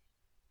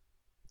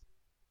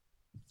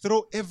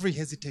 throw every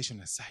hesitation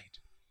aside.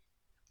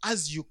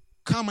 As you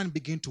come and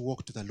begin to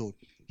walk to the Lord,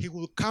 he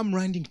will come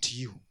running to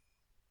you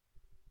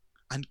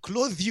and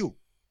clothe you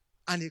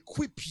and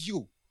equip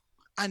you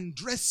and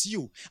dress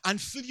you and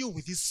fill you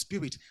with his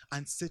Spirit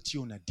and set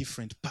you on a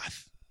different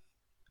path.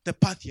 The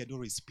path he had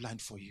always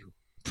planned for you.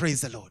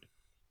 Praise the Lord.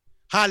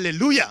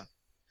 Hallelujah.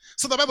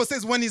 So the Bible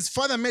says when his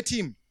father met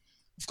him,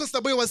 of course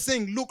the boy was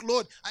saying, look,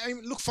 Lord,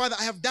 look, Father,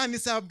 I have done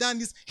this, I have done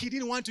this. He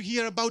didn't want to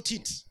hear about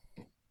it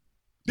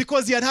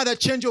because he had had a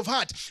change of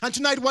heart. And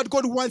tonight what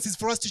God wants is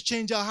for us to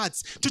change our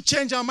hearts, to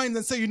change our minds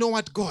and say, you know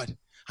what, God,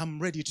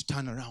 I'm ready to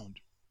turn around.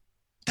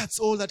 That's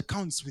all that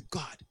counts with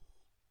God.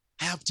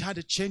 I have had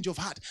a change of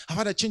heart. I've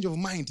had a change of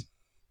mind.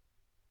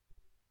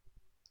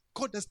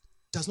 God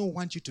does not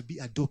want you to be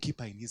a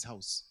doorkeeper in his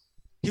house.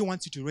 He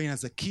wants you to reign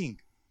as a king,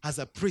 as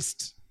a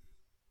priest.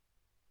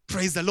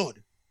 Praise the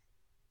Lord.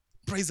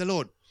 Praise the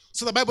Lord.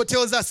 So the Bible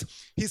tells us,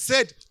 he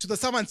said to the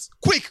servants,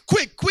 quick,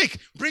 quick, quick,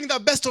 bring the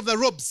best of the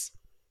robes.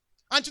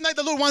 And tonight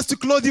the Lord wants to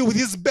clothe you with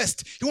his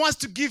best. He wants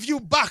to give you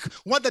back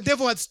what the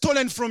devil had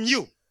stolen from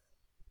you.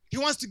 He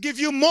wants to give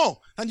you more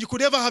than you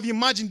could ever have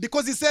imagined,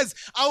 because he says,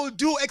 I will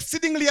do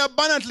exceedingly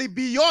abundantly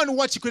beyond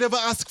what you could ever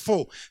ask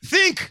for.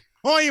 Think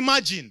or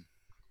imagine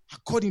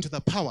according to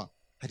the power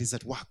that is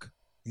at work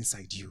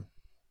inside you.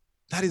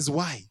 That is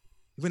why,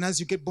 even as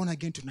you get born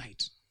again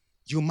tonight,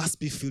 you must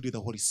be filled with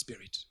the Holy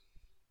Spirit.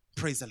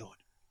 Praise the Lord.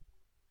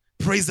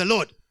 Praise the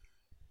Lord.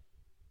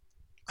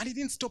 And he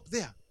didn't stop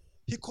there.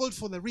 He called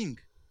for the ring,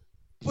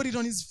 put it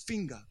on his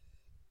finger.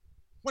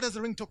 What does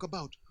the ring talk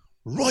about?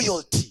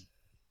 Royalty.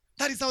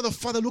 That is how the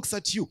Father looks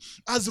at you,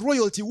 as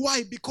royalty.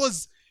 Why?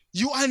 Because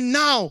you are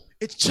now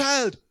a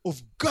child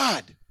of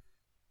God.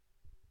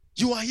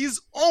 You are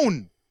his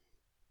own.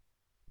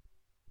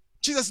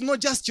 Jesus is not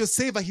just your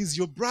Savior, he's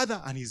your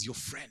brother and he's your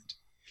friend.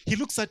 He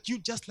looks at you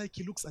just like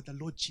he looks at the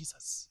Lord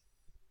Jesus.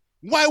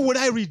 Why would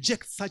I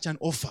reject such an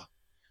offer?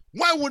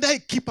 Why would I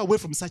keep away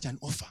from such an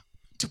offer?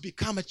 To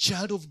become a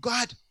child of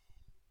God.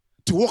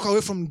 To walk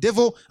away from the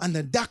devil and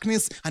the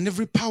darkness and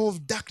every power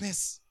of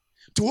darkness.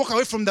 To walk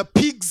away from the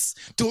pigs.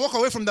 To walk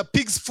away from the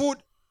pig's food.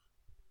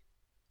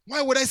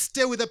 Why would I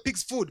stay with the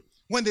pig's food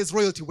when there's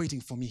royalty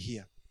waiting for me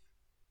here?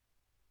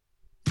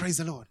 Praise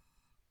the Lord.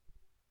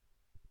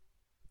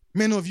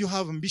 Many of you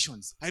have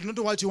ambitions. I don't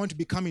know what you want to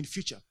become in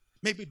future.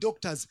 Maybe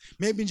doctors,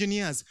 maybe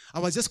engineers. I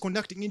was just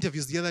conducting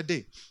interviews the other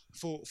day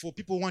for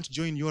people who want to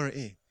join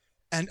URA.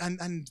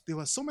 And there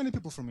were so many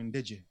people from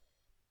Ndeje.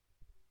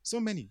 So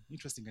many,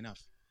 interesting enough.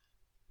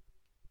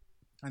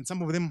 And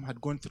some of them had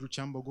gone through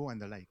Chambogo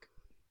and the like.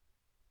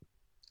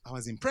 I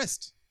was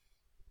impressed.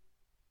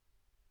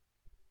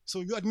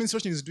 So your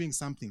administration is doing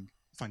something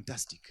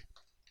fantastic.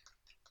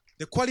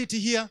 The quality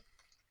here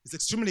is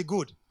extremely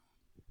good.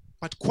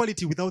 But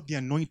quality without the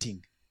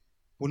anointing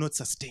will not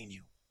sustain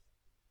you.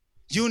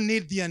 You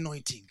need the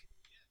anointing.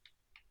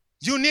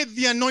 You need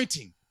the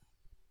anointing.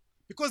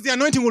 Because the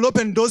anointing will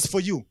open doors for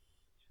you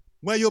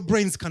where your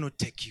brains cannot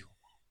take you.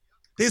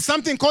 There's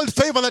something called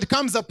favor that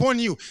comes upon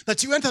you,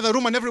 that you enter the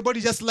room and everybody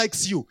just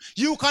likes you.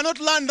 You cannot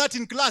learn that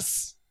in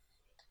class.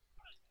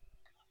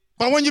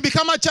 But when you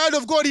become a child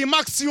of God, he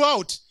marks you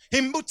out.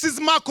 He puts his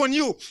mark on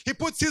you. He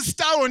puts his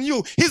star on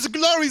you. His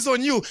glory is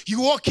on you.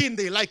 You walk in,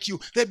 they like you.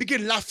 They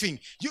begin laughing.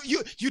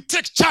 You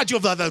take charge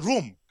of the other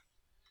room.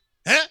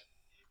 Eh?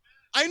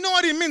 I know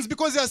what it means,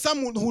 because there are some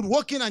who would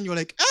walk in and you're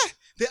like,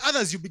 the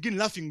others, you begin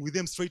laughing with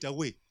them straight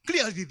away.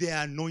 Clearly, they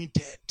are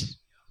anointed.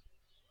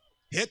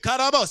 They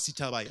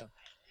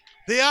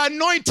are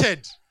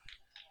anointed.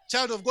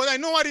 Child of God, I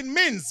know what it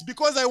means,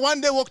 because I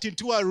one day walked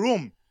into a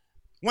room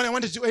when I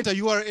wanted to enter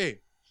URA.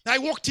 I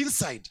walked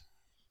inside.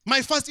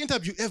 My first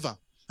interview ever.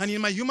 And in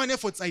my human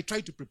efforts, I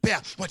try to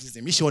prepare. What is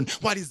the mission?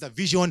 What is the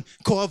vision?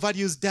 Core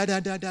values, da.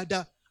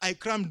 I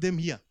crammed them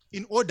here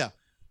in order.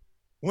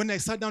 When I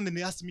sat down and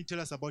they asked me, tell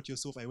us about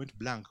yourself, I went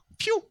blank.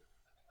 Phew!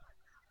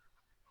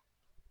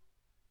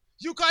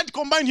 You can't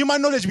combine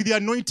human knowledge with the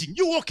anointing.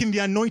 You walk in the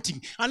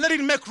anointing and let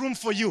it make room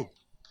for you.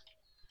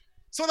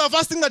 So the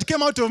first thing that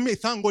came out of me,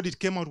 thank God it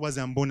came out, was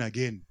I'm born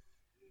again.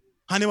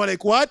 And they were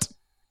like, what?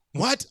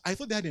 What? I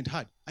thought they hadn't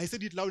heard. I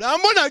said it loud.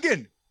 I'm born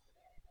again.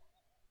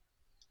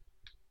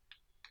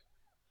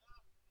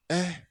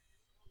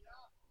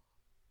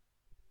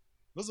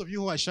 Those of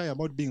you who are shy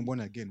about being born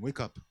again, wake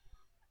up.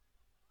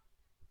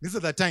 These are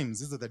the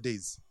times, these are the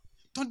days.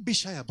 Don't be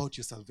shy about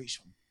your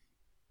salvation.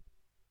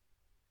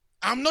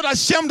 I'm not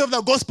ashamed of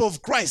the gospel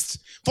of Christ,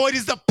 for it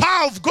is the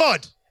power of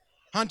God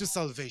unto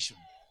salvation.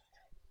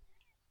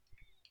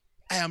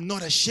 I am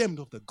not ashamed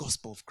of the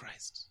gospel of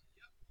Christ.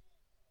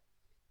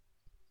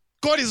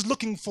 God is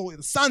looking for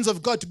the sons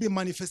of God to be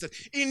manifested.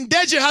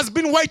 Indeje has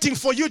been waiting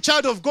for you,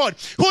 child of God.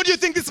 Who do you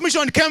think this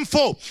mission came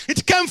for?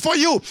 It came for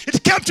you.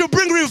 It came to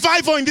bring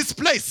revival in this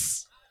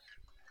place.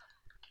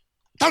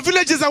 The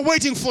villages are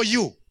waiting for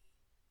you.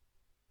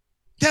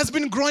 There's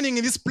been groaning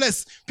in this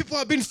place. People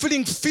have been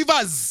feeling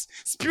fevers,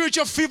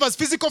 spiritual fevers,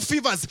 physical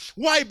fevers.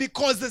 Why?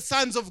 Because the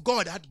sons of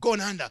God had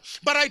gone under.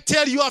 But I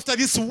tell you, after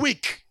this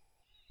week,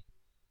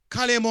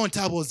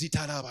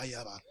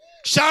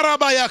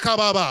 Sharabaya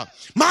kababa.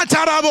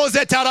 Matarabo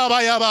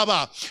zetarabaya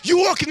baba. You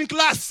walk in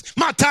class.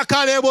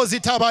 Matakalebo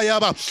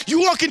zitabayaba.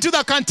 You walk into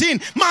the canteen.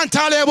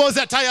 Mantalebo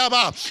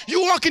zetayaba.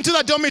 You walk into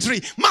the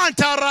dormitory.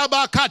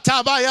 Mantaraba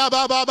katabaya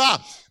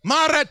baba.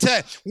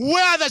 Marete.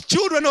 Where the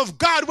children of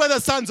God, where the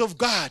sons of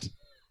God.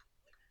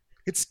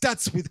 It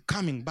starts with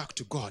coming back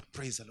to God.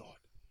 Praise the Lord.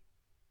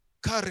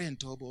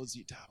 Karentobo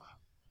zitaba.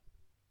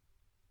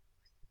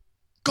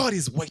 God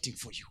is waiting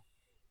for you.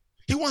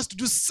 He wants to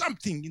do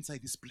something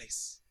inside this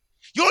place.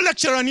 Your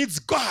lecturer needs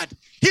God.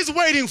 He's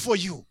waiting for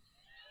you.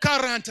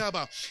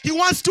 Karantaba. He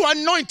wants to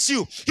anoint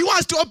you. He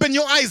wants to open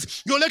your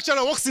eyes. Your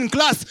lecturer walks in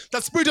class. The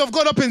Spirit of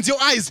God opens your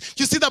eyes.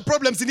 You see the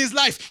problems in his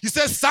life. You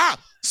say, sir,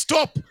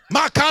 stop.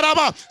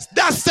 Makaraba.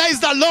 That says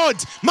the Lord.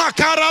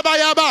 Makaraba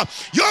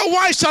yaba. Your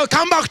wife shall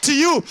come back to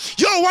you.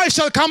 Your wife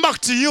shall come back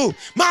to you.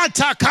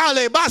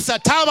 Matakale basa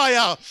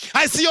tabaya.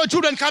 I see your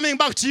children coming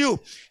back to you.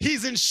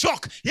 He's in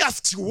shock. He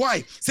asks you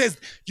why. Says,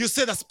 you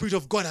say the Spirit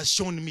of God has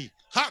shown me.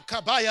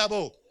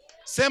 Hakabayabo.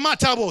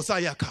 Sematabo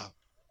sayaka.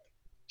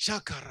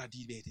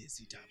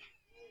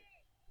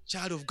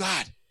 Child of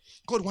God,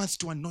 God wants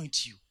to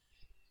anoint you.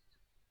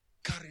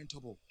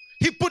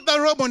 He put the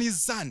robe on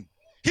his son.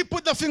 He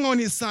put the finger on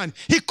his son.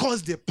 He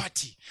caused a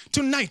party.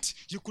 Tonight,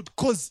 you could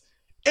cause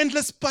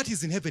endless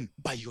parties in heaven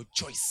by your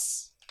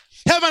choice.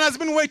 Heaven has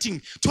been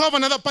waiting to have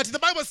another party. The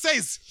Bible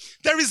says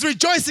there is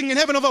rejoicing in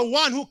heaven over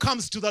one who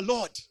comes to the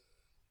Lord.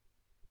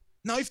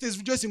 Now, if there's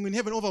rejoicing in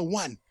heaven over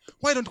one,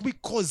 why don't we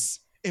cause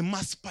a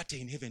mass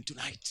party in heaven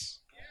tonight?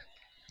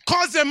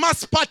 Cause a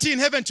mass party in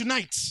heaven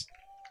tonight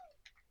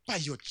by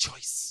your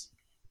choice.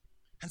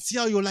 And see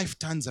how your life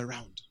turns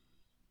around.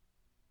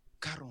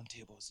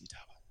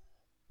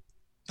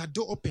 That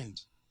door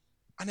opened.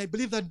 And I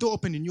believe that door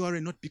opened in your area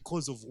not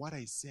because of what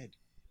I said,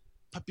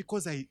 but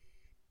because I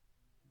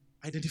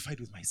identified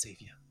with my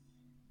Savior.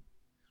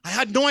 I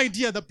had no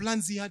idea the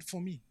plans he had for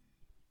me.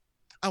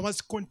 I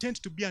was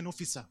content to be an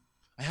officer.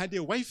 I had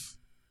a wife.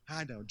 I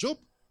had a job.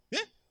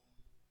 Yeah?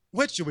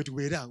 We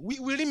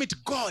limit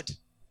God.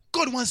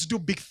 God wants to do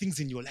big things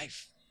in your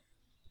life.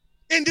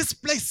 In this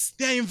place,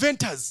 they are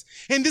inventors.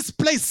 In this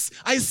place,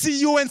 I see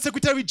you and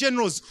Secretary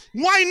Generals.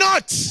 Why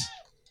not?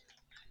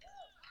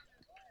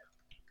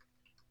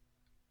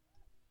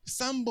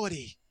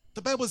 Somebody,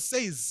 the Bible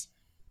says,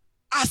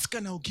 ask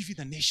and I'll give you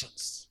the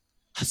nations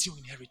as your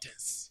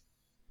inheritance.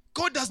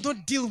 God does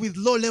not deal with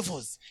low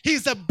levels. He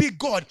is a big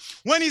God.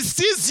 When he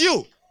sees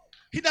you,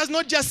 he does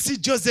not just see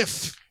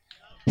Joseph.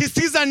 He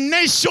sees a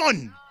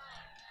nation.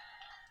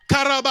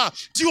 Karaba.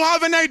 Do you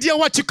have any idea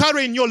what you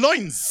carry in your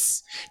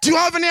loins? Do you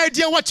have any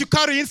idea what you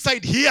carry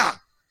inside here?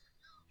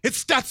 It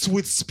starts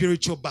with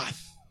spiritual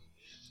birth.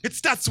 It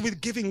starts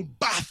with giving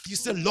birth. You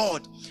say,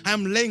 Lord,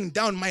 I'm laying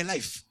down my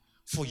life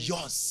for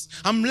yours.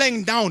 I'm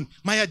laying down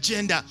my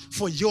agenda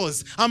for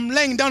yours. I'm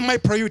laying down my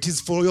priorities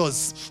for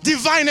yours.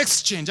 Divine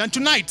exchange. And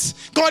tonight,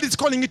 God is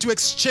calling you to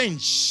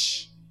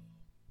exchange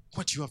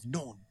what you have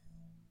known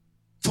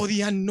for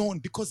the unknown,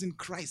 because in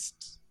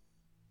Christ,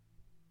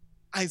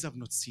 eyes have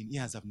not seen,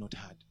 ears have not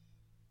heard.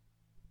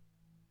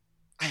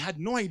 I had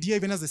no idea,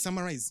 even as I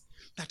summarize,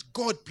 that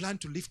God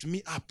planned to lift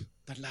me up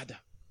that ladder.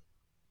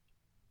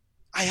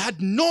 I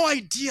had no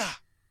idea.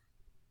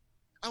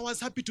 I was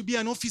happy to be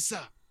an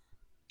officer,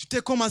 to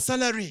take home a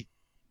salary.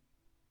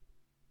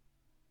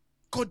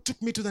 God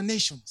took me to the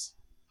nations.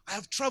 I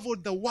have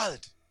traveled the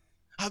world.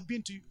 I've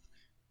been to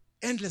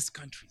endless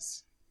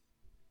countries.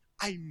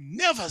 I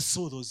never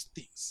saw those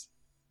things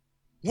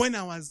when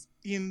I was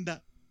in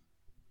the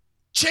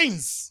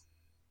chains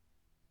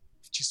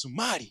of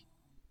Chisumari,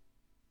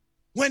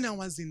 when I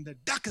was in the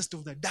darkest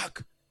of the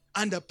dark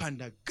under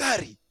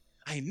Pandagari.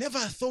 I never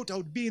thought I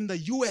would be in the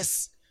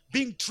US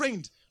being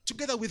trained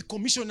together with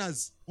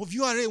commissioners of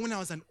URA when I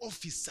was an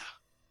officer.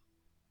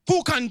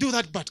 Who can do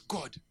that but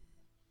God?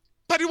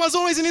 But it was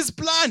always in his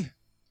plan.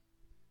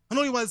 And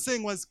all he was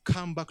saying was,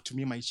 come back to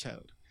me, my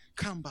child.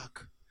 Come back.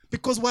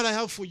 Because what I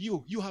have for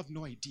you, you have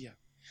no idea.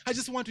 I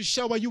just want to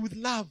shower you with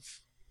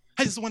love.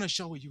 I just want to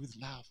shower you with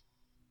love.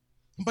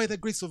 And by the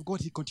grace of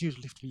God, he continued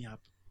to lift me up.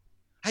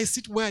 I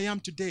sit where I am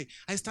today.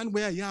 I stand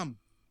where I am.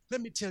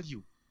 Let me tell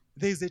you,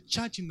 there is a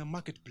church in the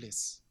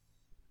marketplace.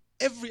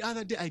 Every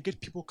other day I get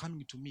people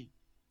coming to me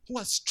who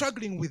are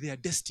struggling with their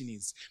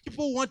destinies.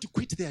 People who want to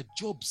quit their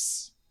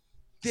jobs.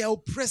 They are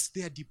oppressed.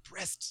 They are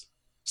depressed.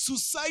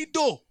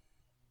 Suicidal.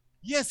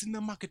 Yes, in the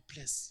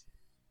marketplace.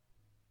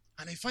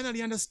 And I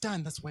finally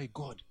understand that's why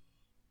God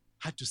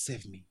had to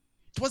save me.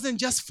 It wasn't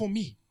just for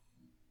me.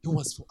 It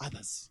was for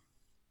others.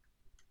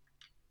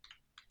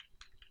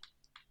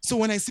 So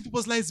when I see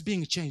people's lives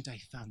being changed, I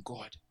thank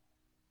God.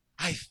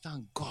 I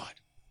thank God.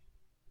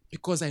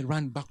 Because I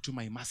ran back to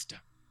my master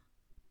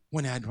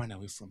when I had run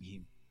away from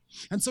him.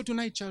 And so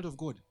tonight, child of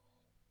God,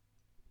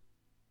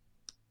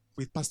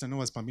 with Pastor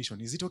Noah's permission,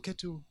 is it okay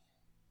to...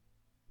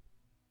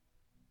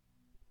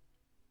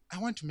 I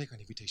want to make an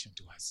invitation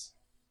to us.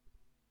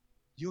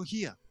 You're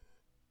here.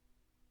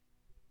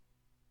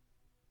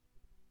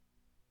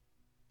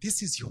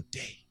 This is your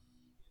day.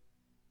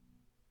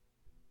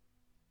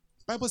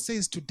 The Bible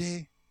says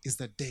today is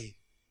the day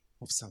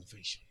of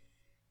salvation.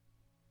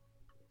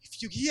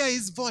 If you hear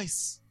his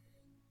voice,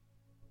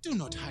 do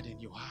not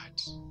harden your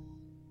heart.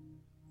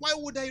 Why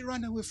would I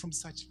run away from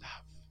such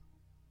love?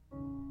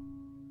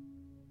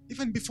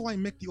 Even before I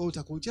make the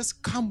altar call,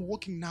 just come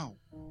walking now,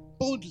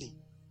 boldly.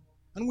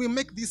 And we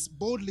make this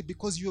boldly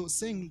because you're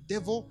saying,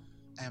 devil,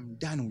 I am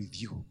done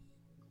with you.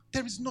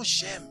 There is no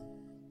shame.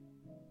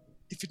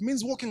 If it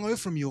means walking away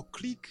from your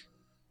clique,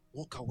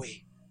 walk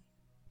away.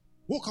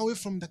 Walk away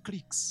from the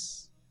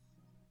cliques.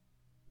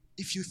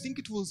 If you think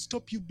it will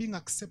stop you being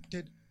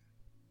accepted,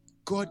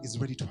 God is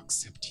ready to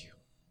accept you.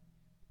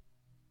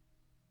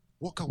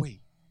 Walk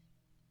away.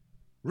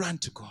 Run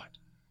to God.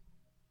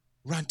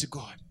 Run to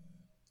God.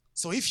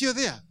 So if you're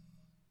there,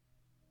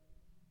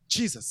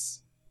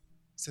 Jesus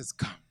says,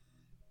 come.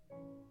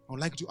 I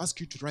would like to ask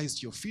you to rise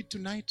to your feet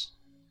tonight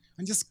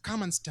and just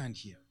come and stand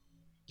here.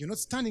 You're not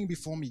standing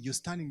before me, you're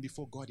standing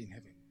before God in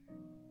heaven,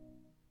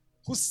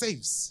 who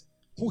saves,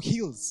 who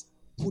heals,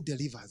 who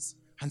delivers,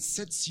 and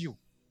sets you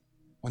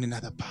on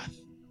another path.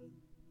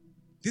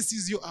 This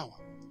is your hour.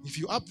 If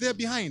you're up there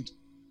behind,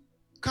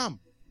 come.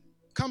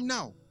 Come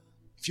now.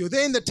 If you're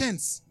there in the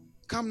tents,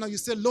 come now. You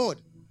say, Lord,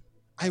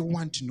 I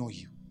want to know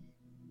you.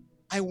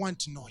 I want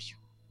to know you.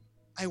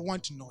 I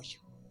want to know you.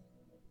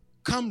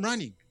 Come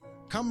running.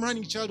 Come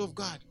running, child of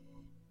God.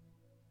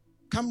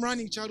 Come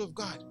running, child of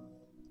God.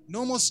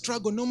 No more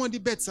struggle, no more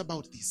debates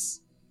about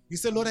this. You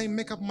say, Lord, I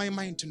make up my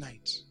mind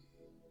tonight.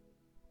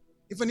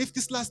 Even if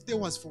this last day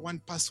was for one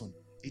person,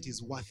 it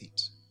is worth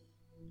it.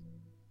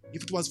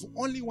 If it was for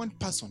only one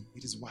person,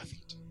 it is worth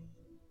it.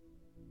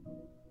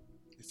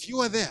 If you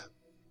are there,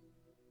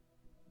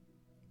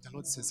 the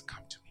Lord says,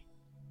 come to me.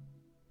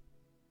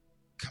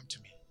 Come to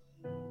me.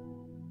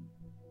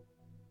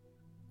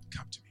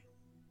 Come to me.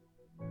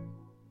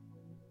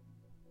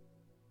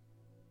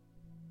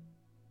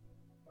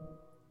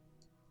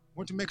 I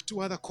want to make 2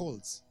 other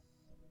calls.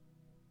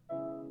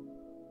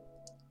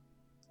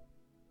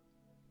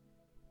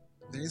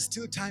 There is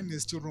still time, there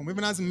is still room,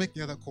 even as I make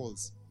the other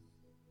calls.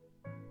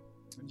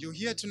 And you're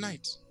here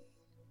tonight,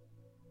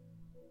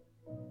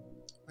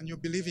 and you're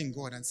believing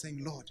God and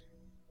saying, Lord,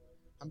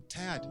 I'm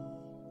tired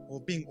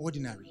of being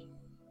ordinary.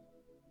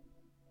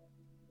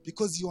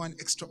 Because you are an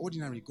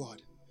extraordinary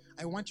God,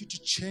 I want you to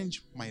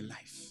change my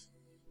life.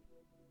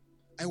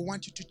 I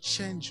want you to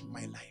change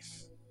my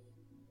life.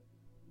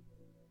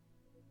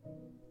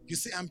 You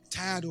say, I'm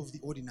tired of the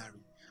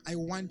ordinary. I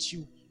want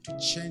you to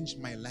change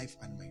my life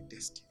and my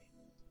destiny.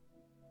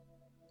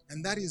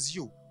 And that is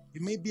you.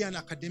 It may be an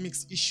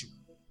academics issue.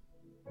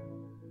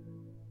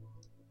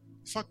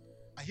 In fact,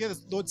 I hear the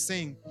Lord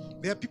saying,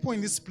 there are people in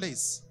this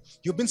place,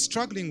 you've been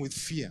struggling with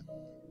fear.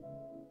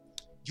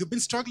 You've been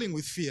struggling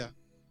with fear.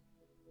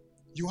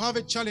 You have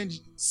a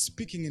challenge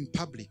speaking in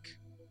public.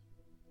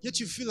 Yet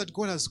you feel that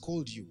God has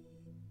called you.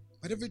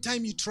 But every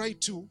time you try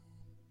to,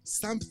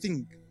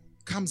 something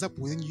comes up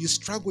within you. You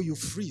struggle, you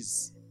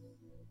freeze.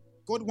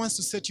 God wants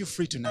to set you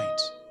free tonight.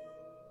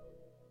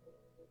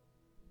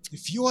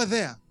 If you are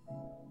there,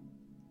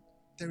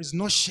 there is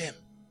no shame.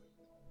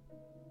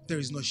 There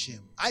is no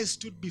shame. I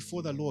stood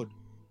before the Lord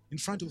in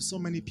front of so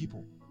many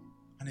people,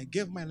 and I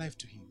gave my life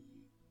to him.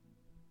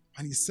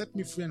 And he set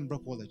me free and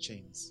broke all the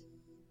chains.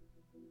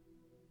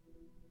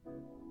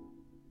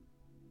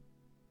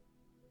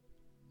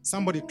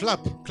 Somebody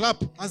clap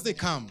as they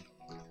come.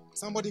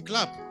 Somebody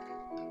clap.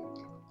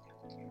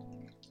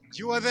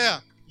 You are there.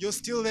 You're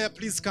still there.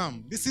 Please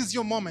come. This is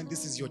your moment.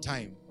 This is your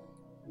time.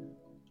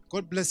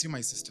 God bless you,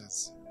 my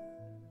sisters.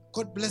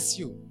 God bless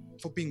you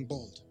for being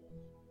bold.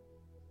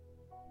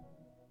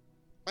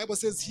 Bible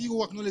says, he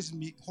who acknowledges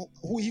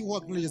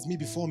me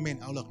before men,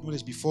 I will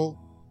acknowledge before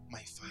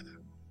my Father.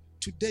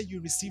 Today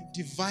you receive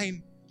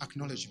divine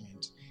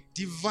acknowledgement,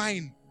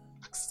 divine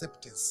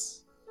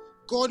acceptance.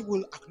 God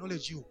will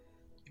acknowledge you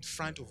in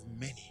front of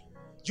many.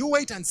 You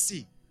wait and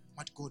see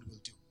what God will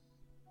do.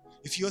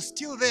 If you're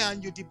still there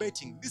and you're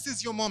debating, this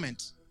is your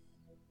moment.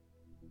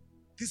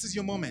 This is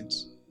your moment.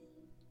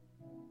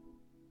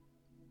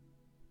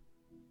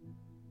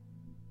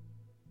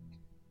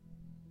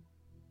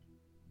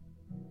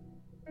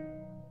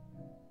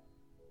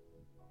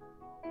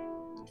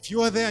 If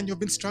you are there and you've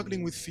been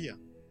struggling with fear,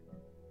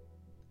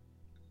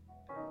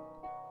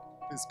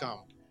 please come.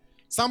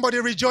 Somebody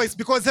rejoice,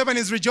 because heaven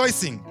is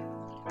rejoicing.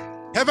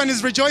 Heaven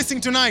is rejoicing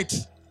tonight.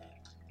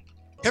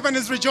 Heaven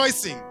is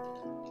rejoicing.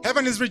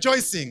 Heaven is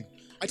rejoicing.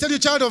 I tell you,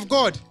 child of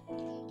God,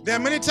 there are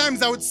many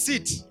times I would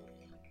sit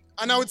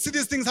and I would see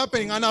these things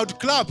happening and I would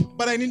clap,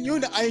 but I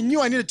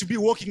knew I needed to be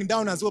walking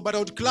down as well, but I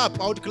would clap,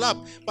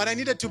 but I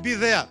needed to be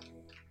there.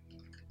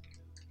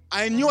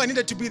 I knew I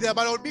needed to be there,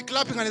 but I would be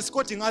clapping and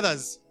escorting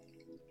others.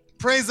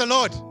 Praise the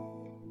Lord.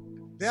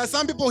 There are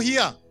some people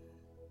here.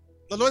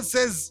 The Lord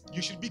says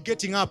you should be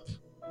getting up.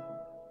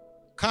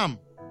 Come.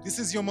 This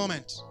is your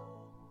moment.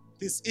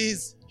 This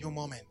is your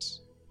moment.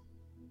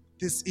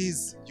 This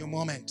is your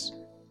moment.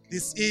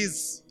 This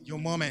is your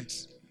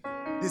moment.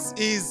 This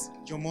is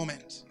your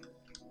moment.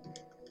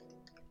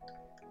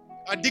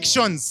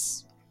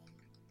 Addictions.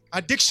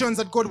 Addictions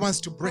that God wants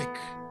to break.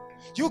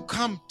 You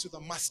come to the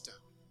Master.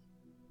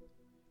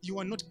 You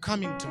are not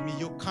coming to me.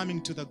 You're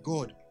coming to the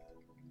God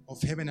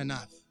of heaven and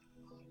earth.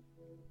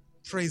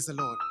 Praise the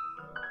Lord.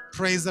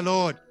 Praise the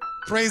Lord.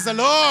 Praise the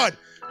Lord.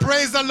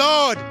 Praise the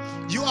Lord.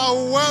 You are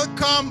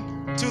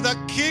welcome to the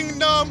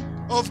kingdom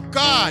of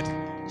God.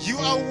 You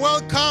are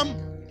welcome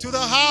to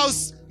the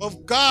house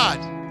of God.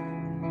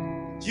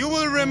 You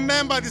will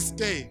remember this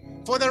day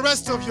for the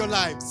rest of your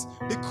lives,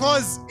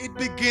 because it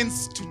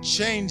begins to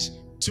change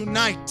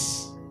tonight.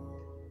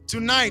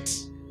 Tonight,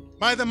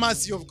 by the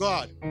mercy of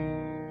God.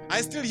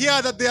 I still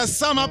hear that there are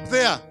some up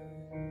there.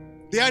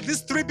 There are at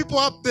least 3 people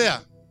up there.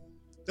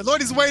 The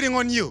Lord is waiting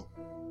on you.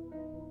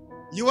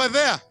 You are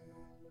there.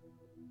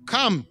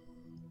 Come.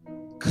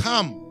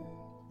 Come.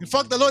 In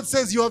fact, the Lord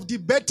says you have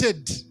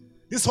debated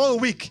this whole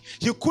week.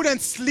 You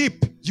couldn't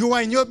sleep. You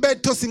were in your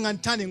bed tossing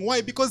and turning.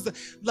 Why? Because the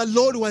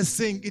Lord was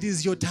saying it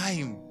is your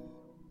time.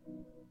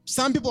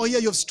 Some people here,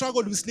 you've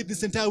struggled with sleep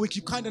this entire week.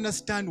 You can't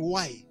understand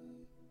why.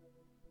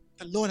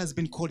 The Lord has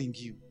been calling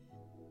you.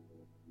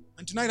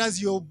 And tonight,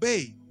 as you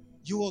obey,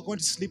 you are going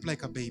to sleep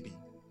like a baby.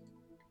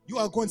 You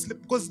are going to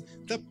sleep because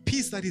the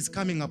peace that is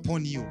coming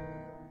upon you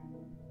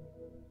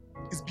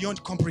is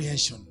beyond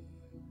comprehension.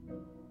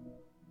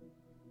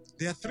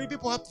 There are 3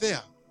 people up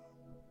there.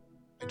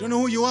 I don't know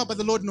who you are, but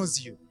the Lord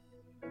knows you.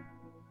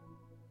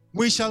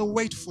 We shall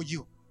wait for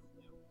you.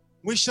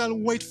 We shall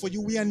wait for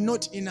you. We are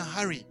not in a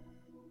hurry.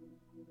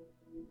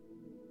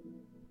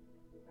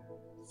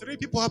 3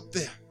 people up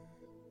there.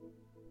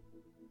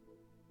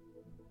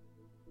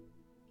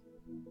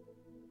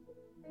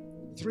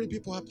 3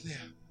 people up there.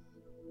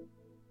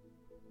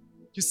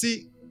 You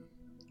see,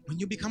 when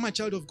you become a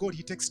child of God,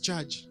 He takes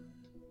charge.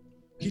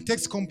 He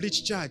takes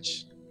complete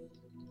charge.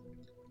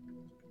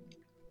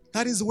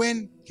 That is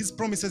when His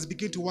promises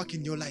begin to work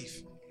in your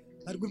life.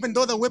 That even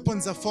though the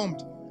weapons are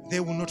formed, they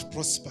will not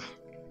prosper.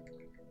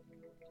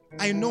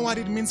 I know what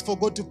it means for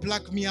God to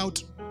pluck me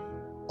out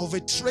of a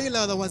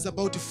trailer that was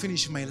about to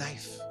finish my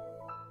life.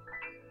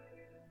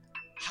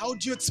 How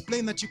do you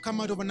explain that you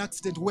come out of an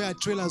accident where a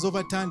trailer is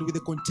overturned with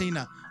a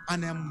container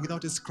and I am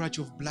without a scratch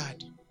of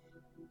blood?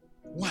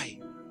 Why?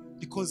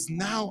 Because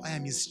now I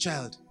am His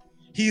child.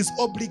 He is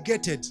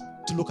obligated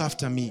to look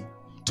after me,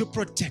 to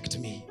protect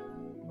me.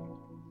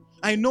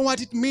 I know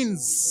what it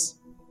means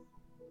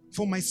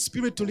for my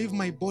spirit to leave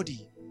my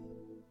body,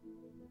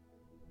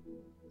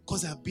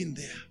 because I've been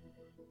there.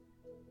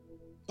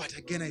 But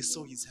again, I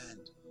saw His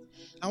hand.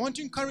 I want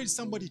to encourage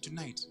somebody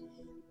tonight,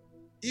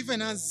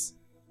 even as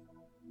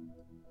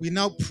we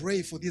now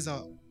pray for these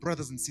our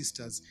brothers and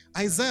sisters.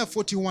 Isaiah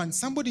 41.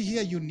 Somebody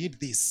here, you need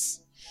this.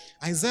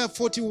 Isaiah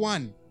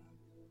 41,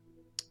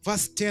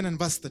 verse 10 and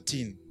verse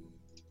 13.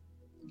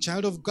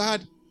 Child of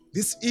God,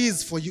 this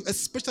is for you,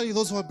 especially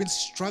those who have been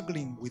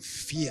struggling with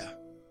fear.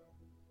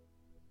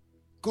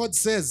 God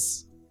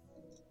says,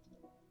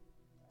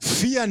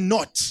 fear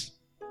not,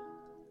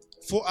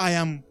 for I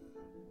am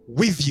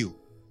with you.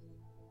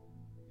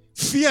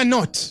 Fear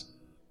not,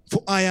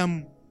 for I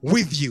am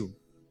with you.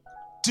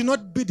 Do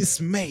not be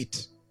dismayed,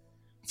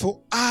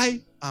 for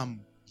I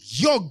am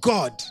your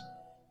God.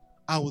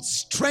 I will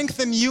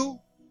strengthen you.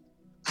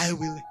 I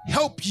will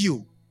help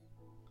you.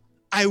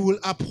 I will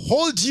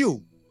uphold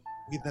you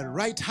with the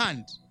right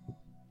hand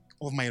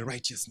of my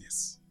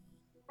righteousness.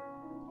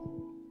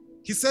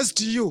 He says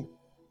to you,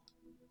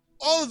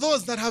 all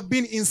those that have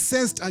been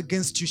incensed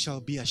against you shall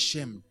be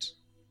ashamed.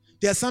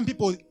 There are some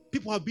people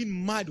have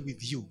been mad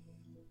with you.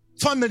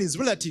 Families,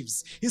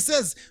 relatives. He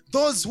says,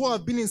 those who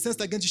have been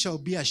incensed against you shall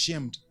be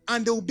ashamed,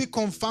 and they will be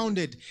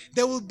confounded.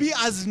 They will be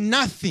as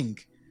nothing,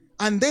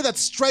 and they that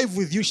strive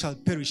with you shall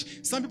perish.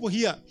 Some people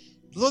here,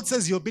 the Lord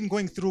says you have been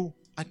going through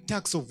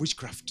attacks of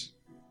witchcraft.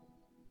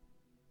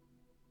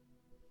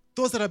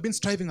 those that have been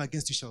striving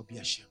against you shall be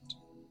ashamed.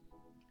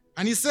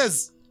 And he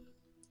says,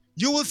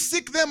 you will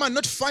seek them and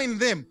not find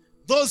them,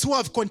 those who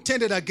have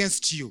contended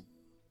against you.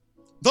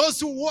 Those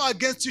who war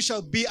against you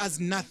shall be as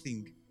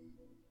nothing.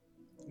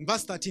 In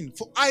verse 13,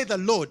 for I, the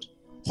Lord,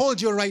 hold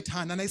your right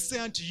hand, and I say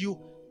unto you,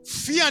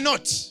 fear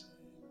not,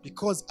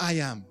 because I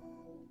am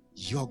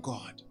your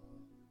God.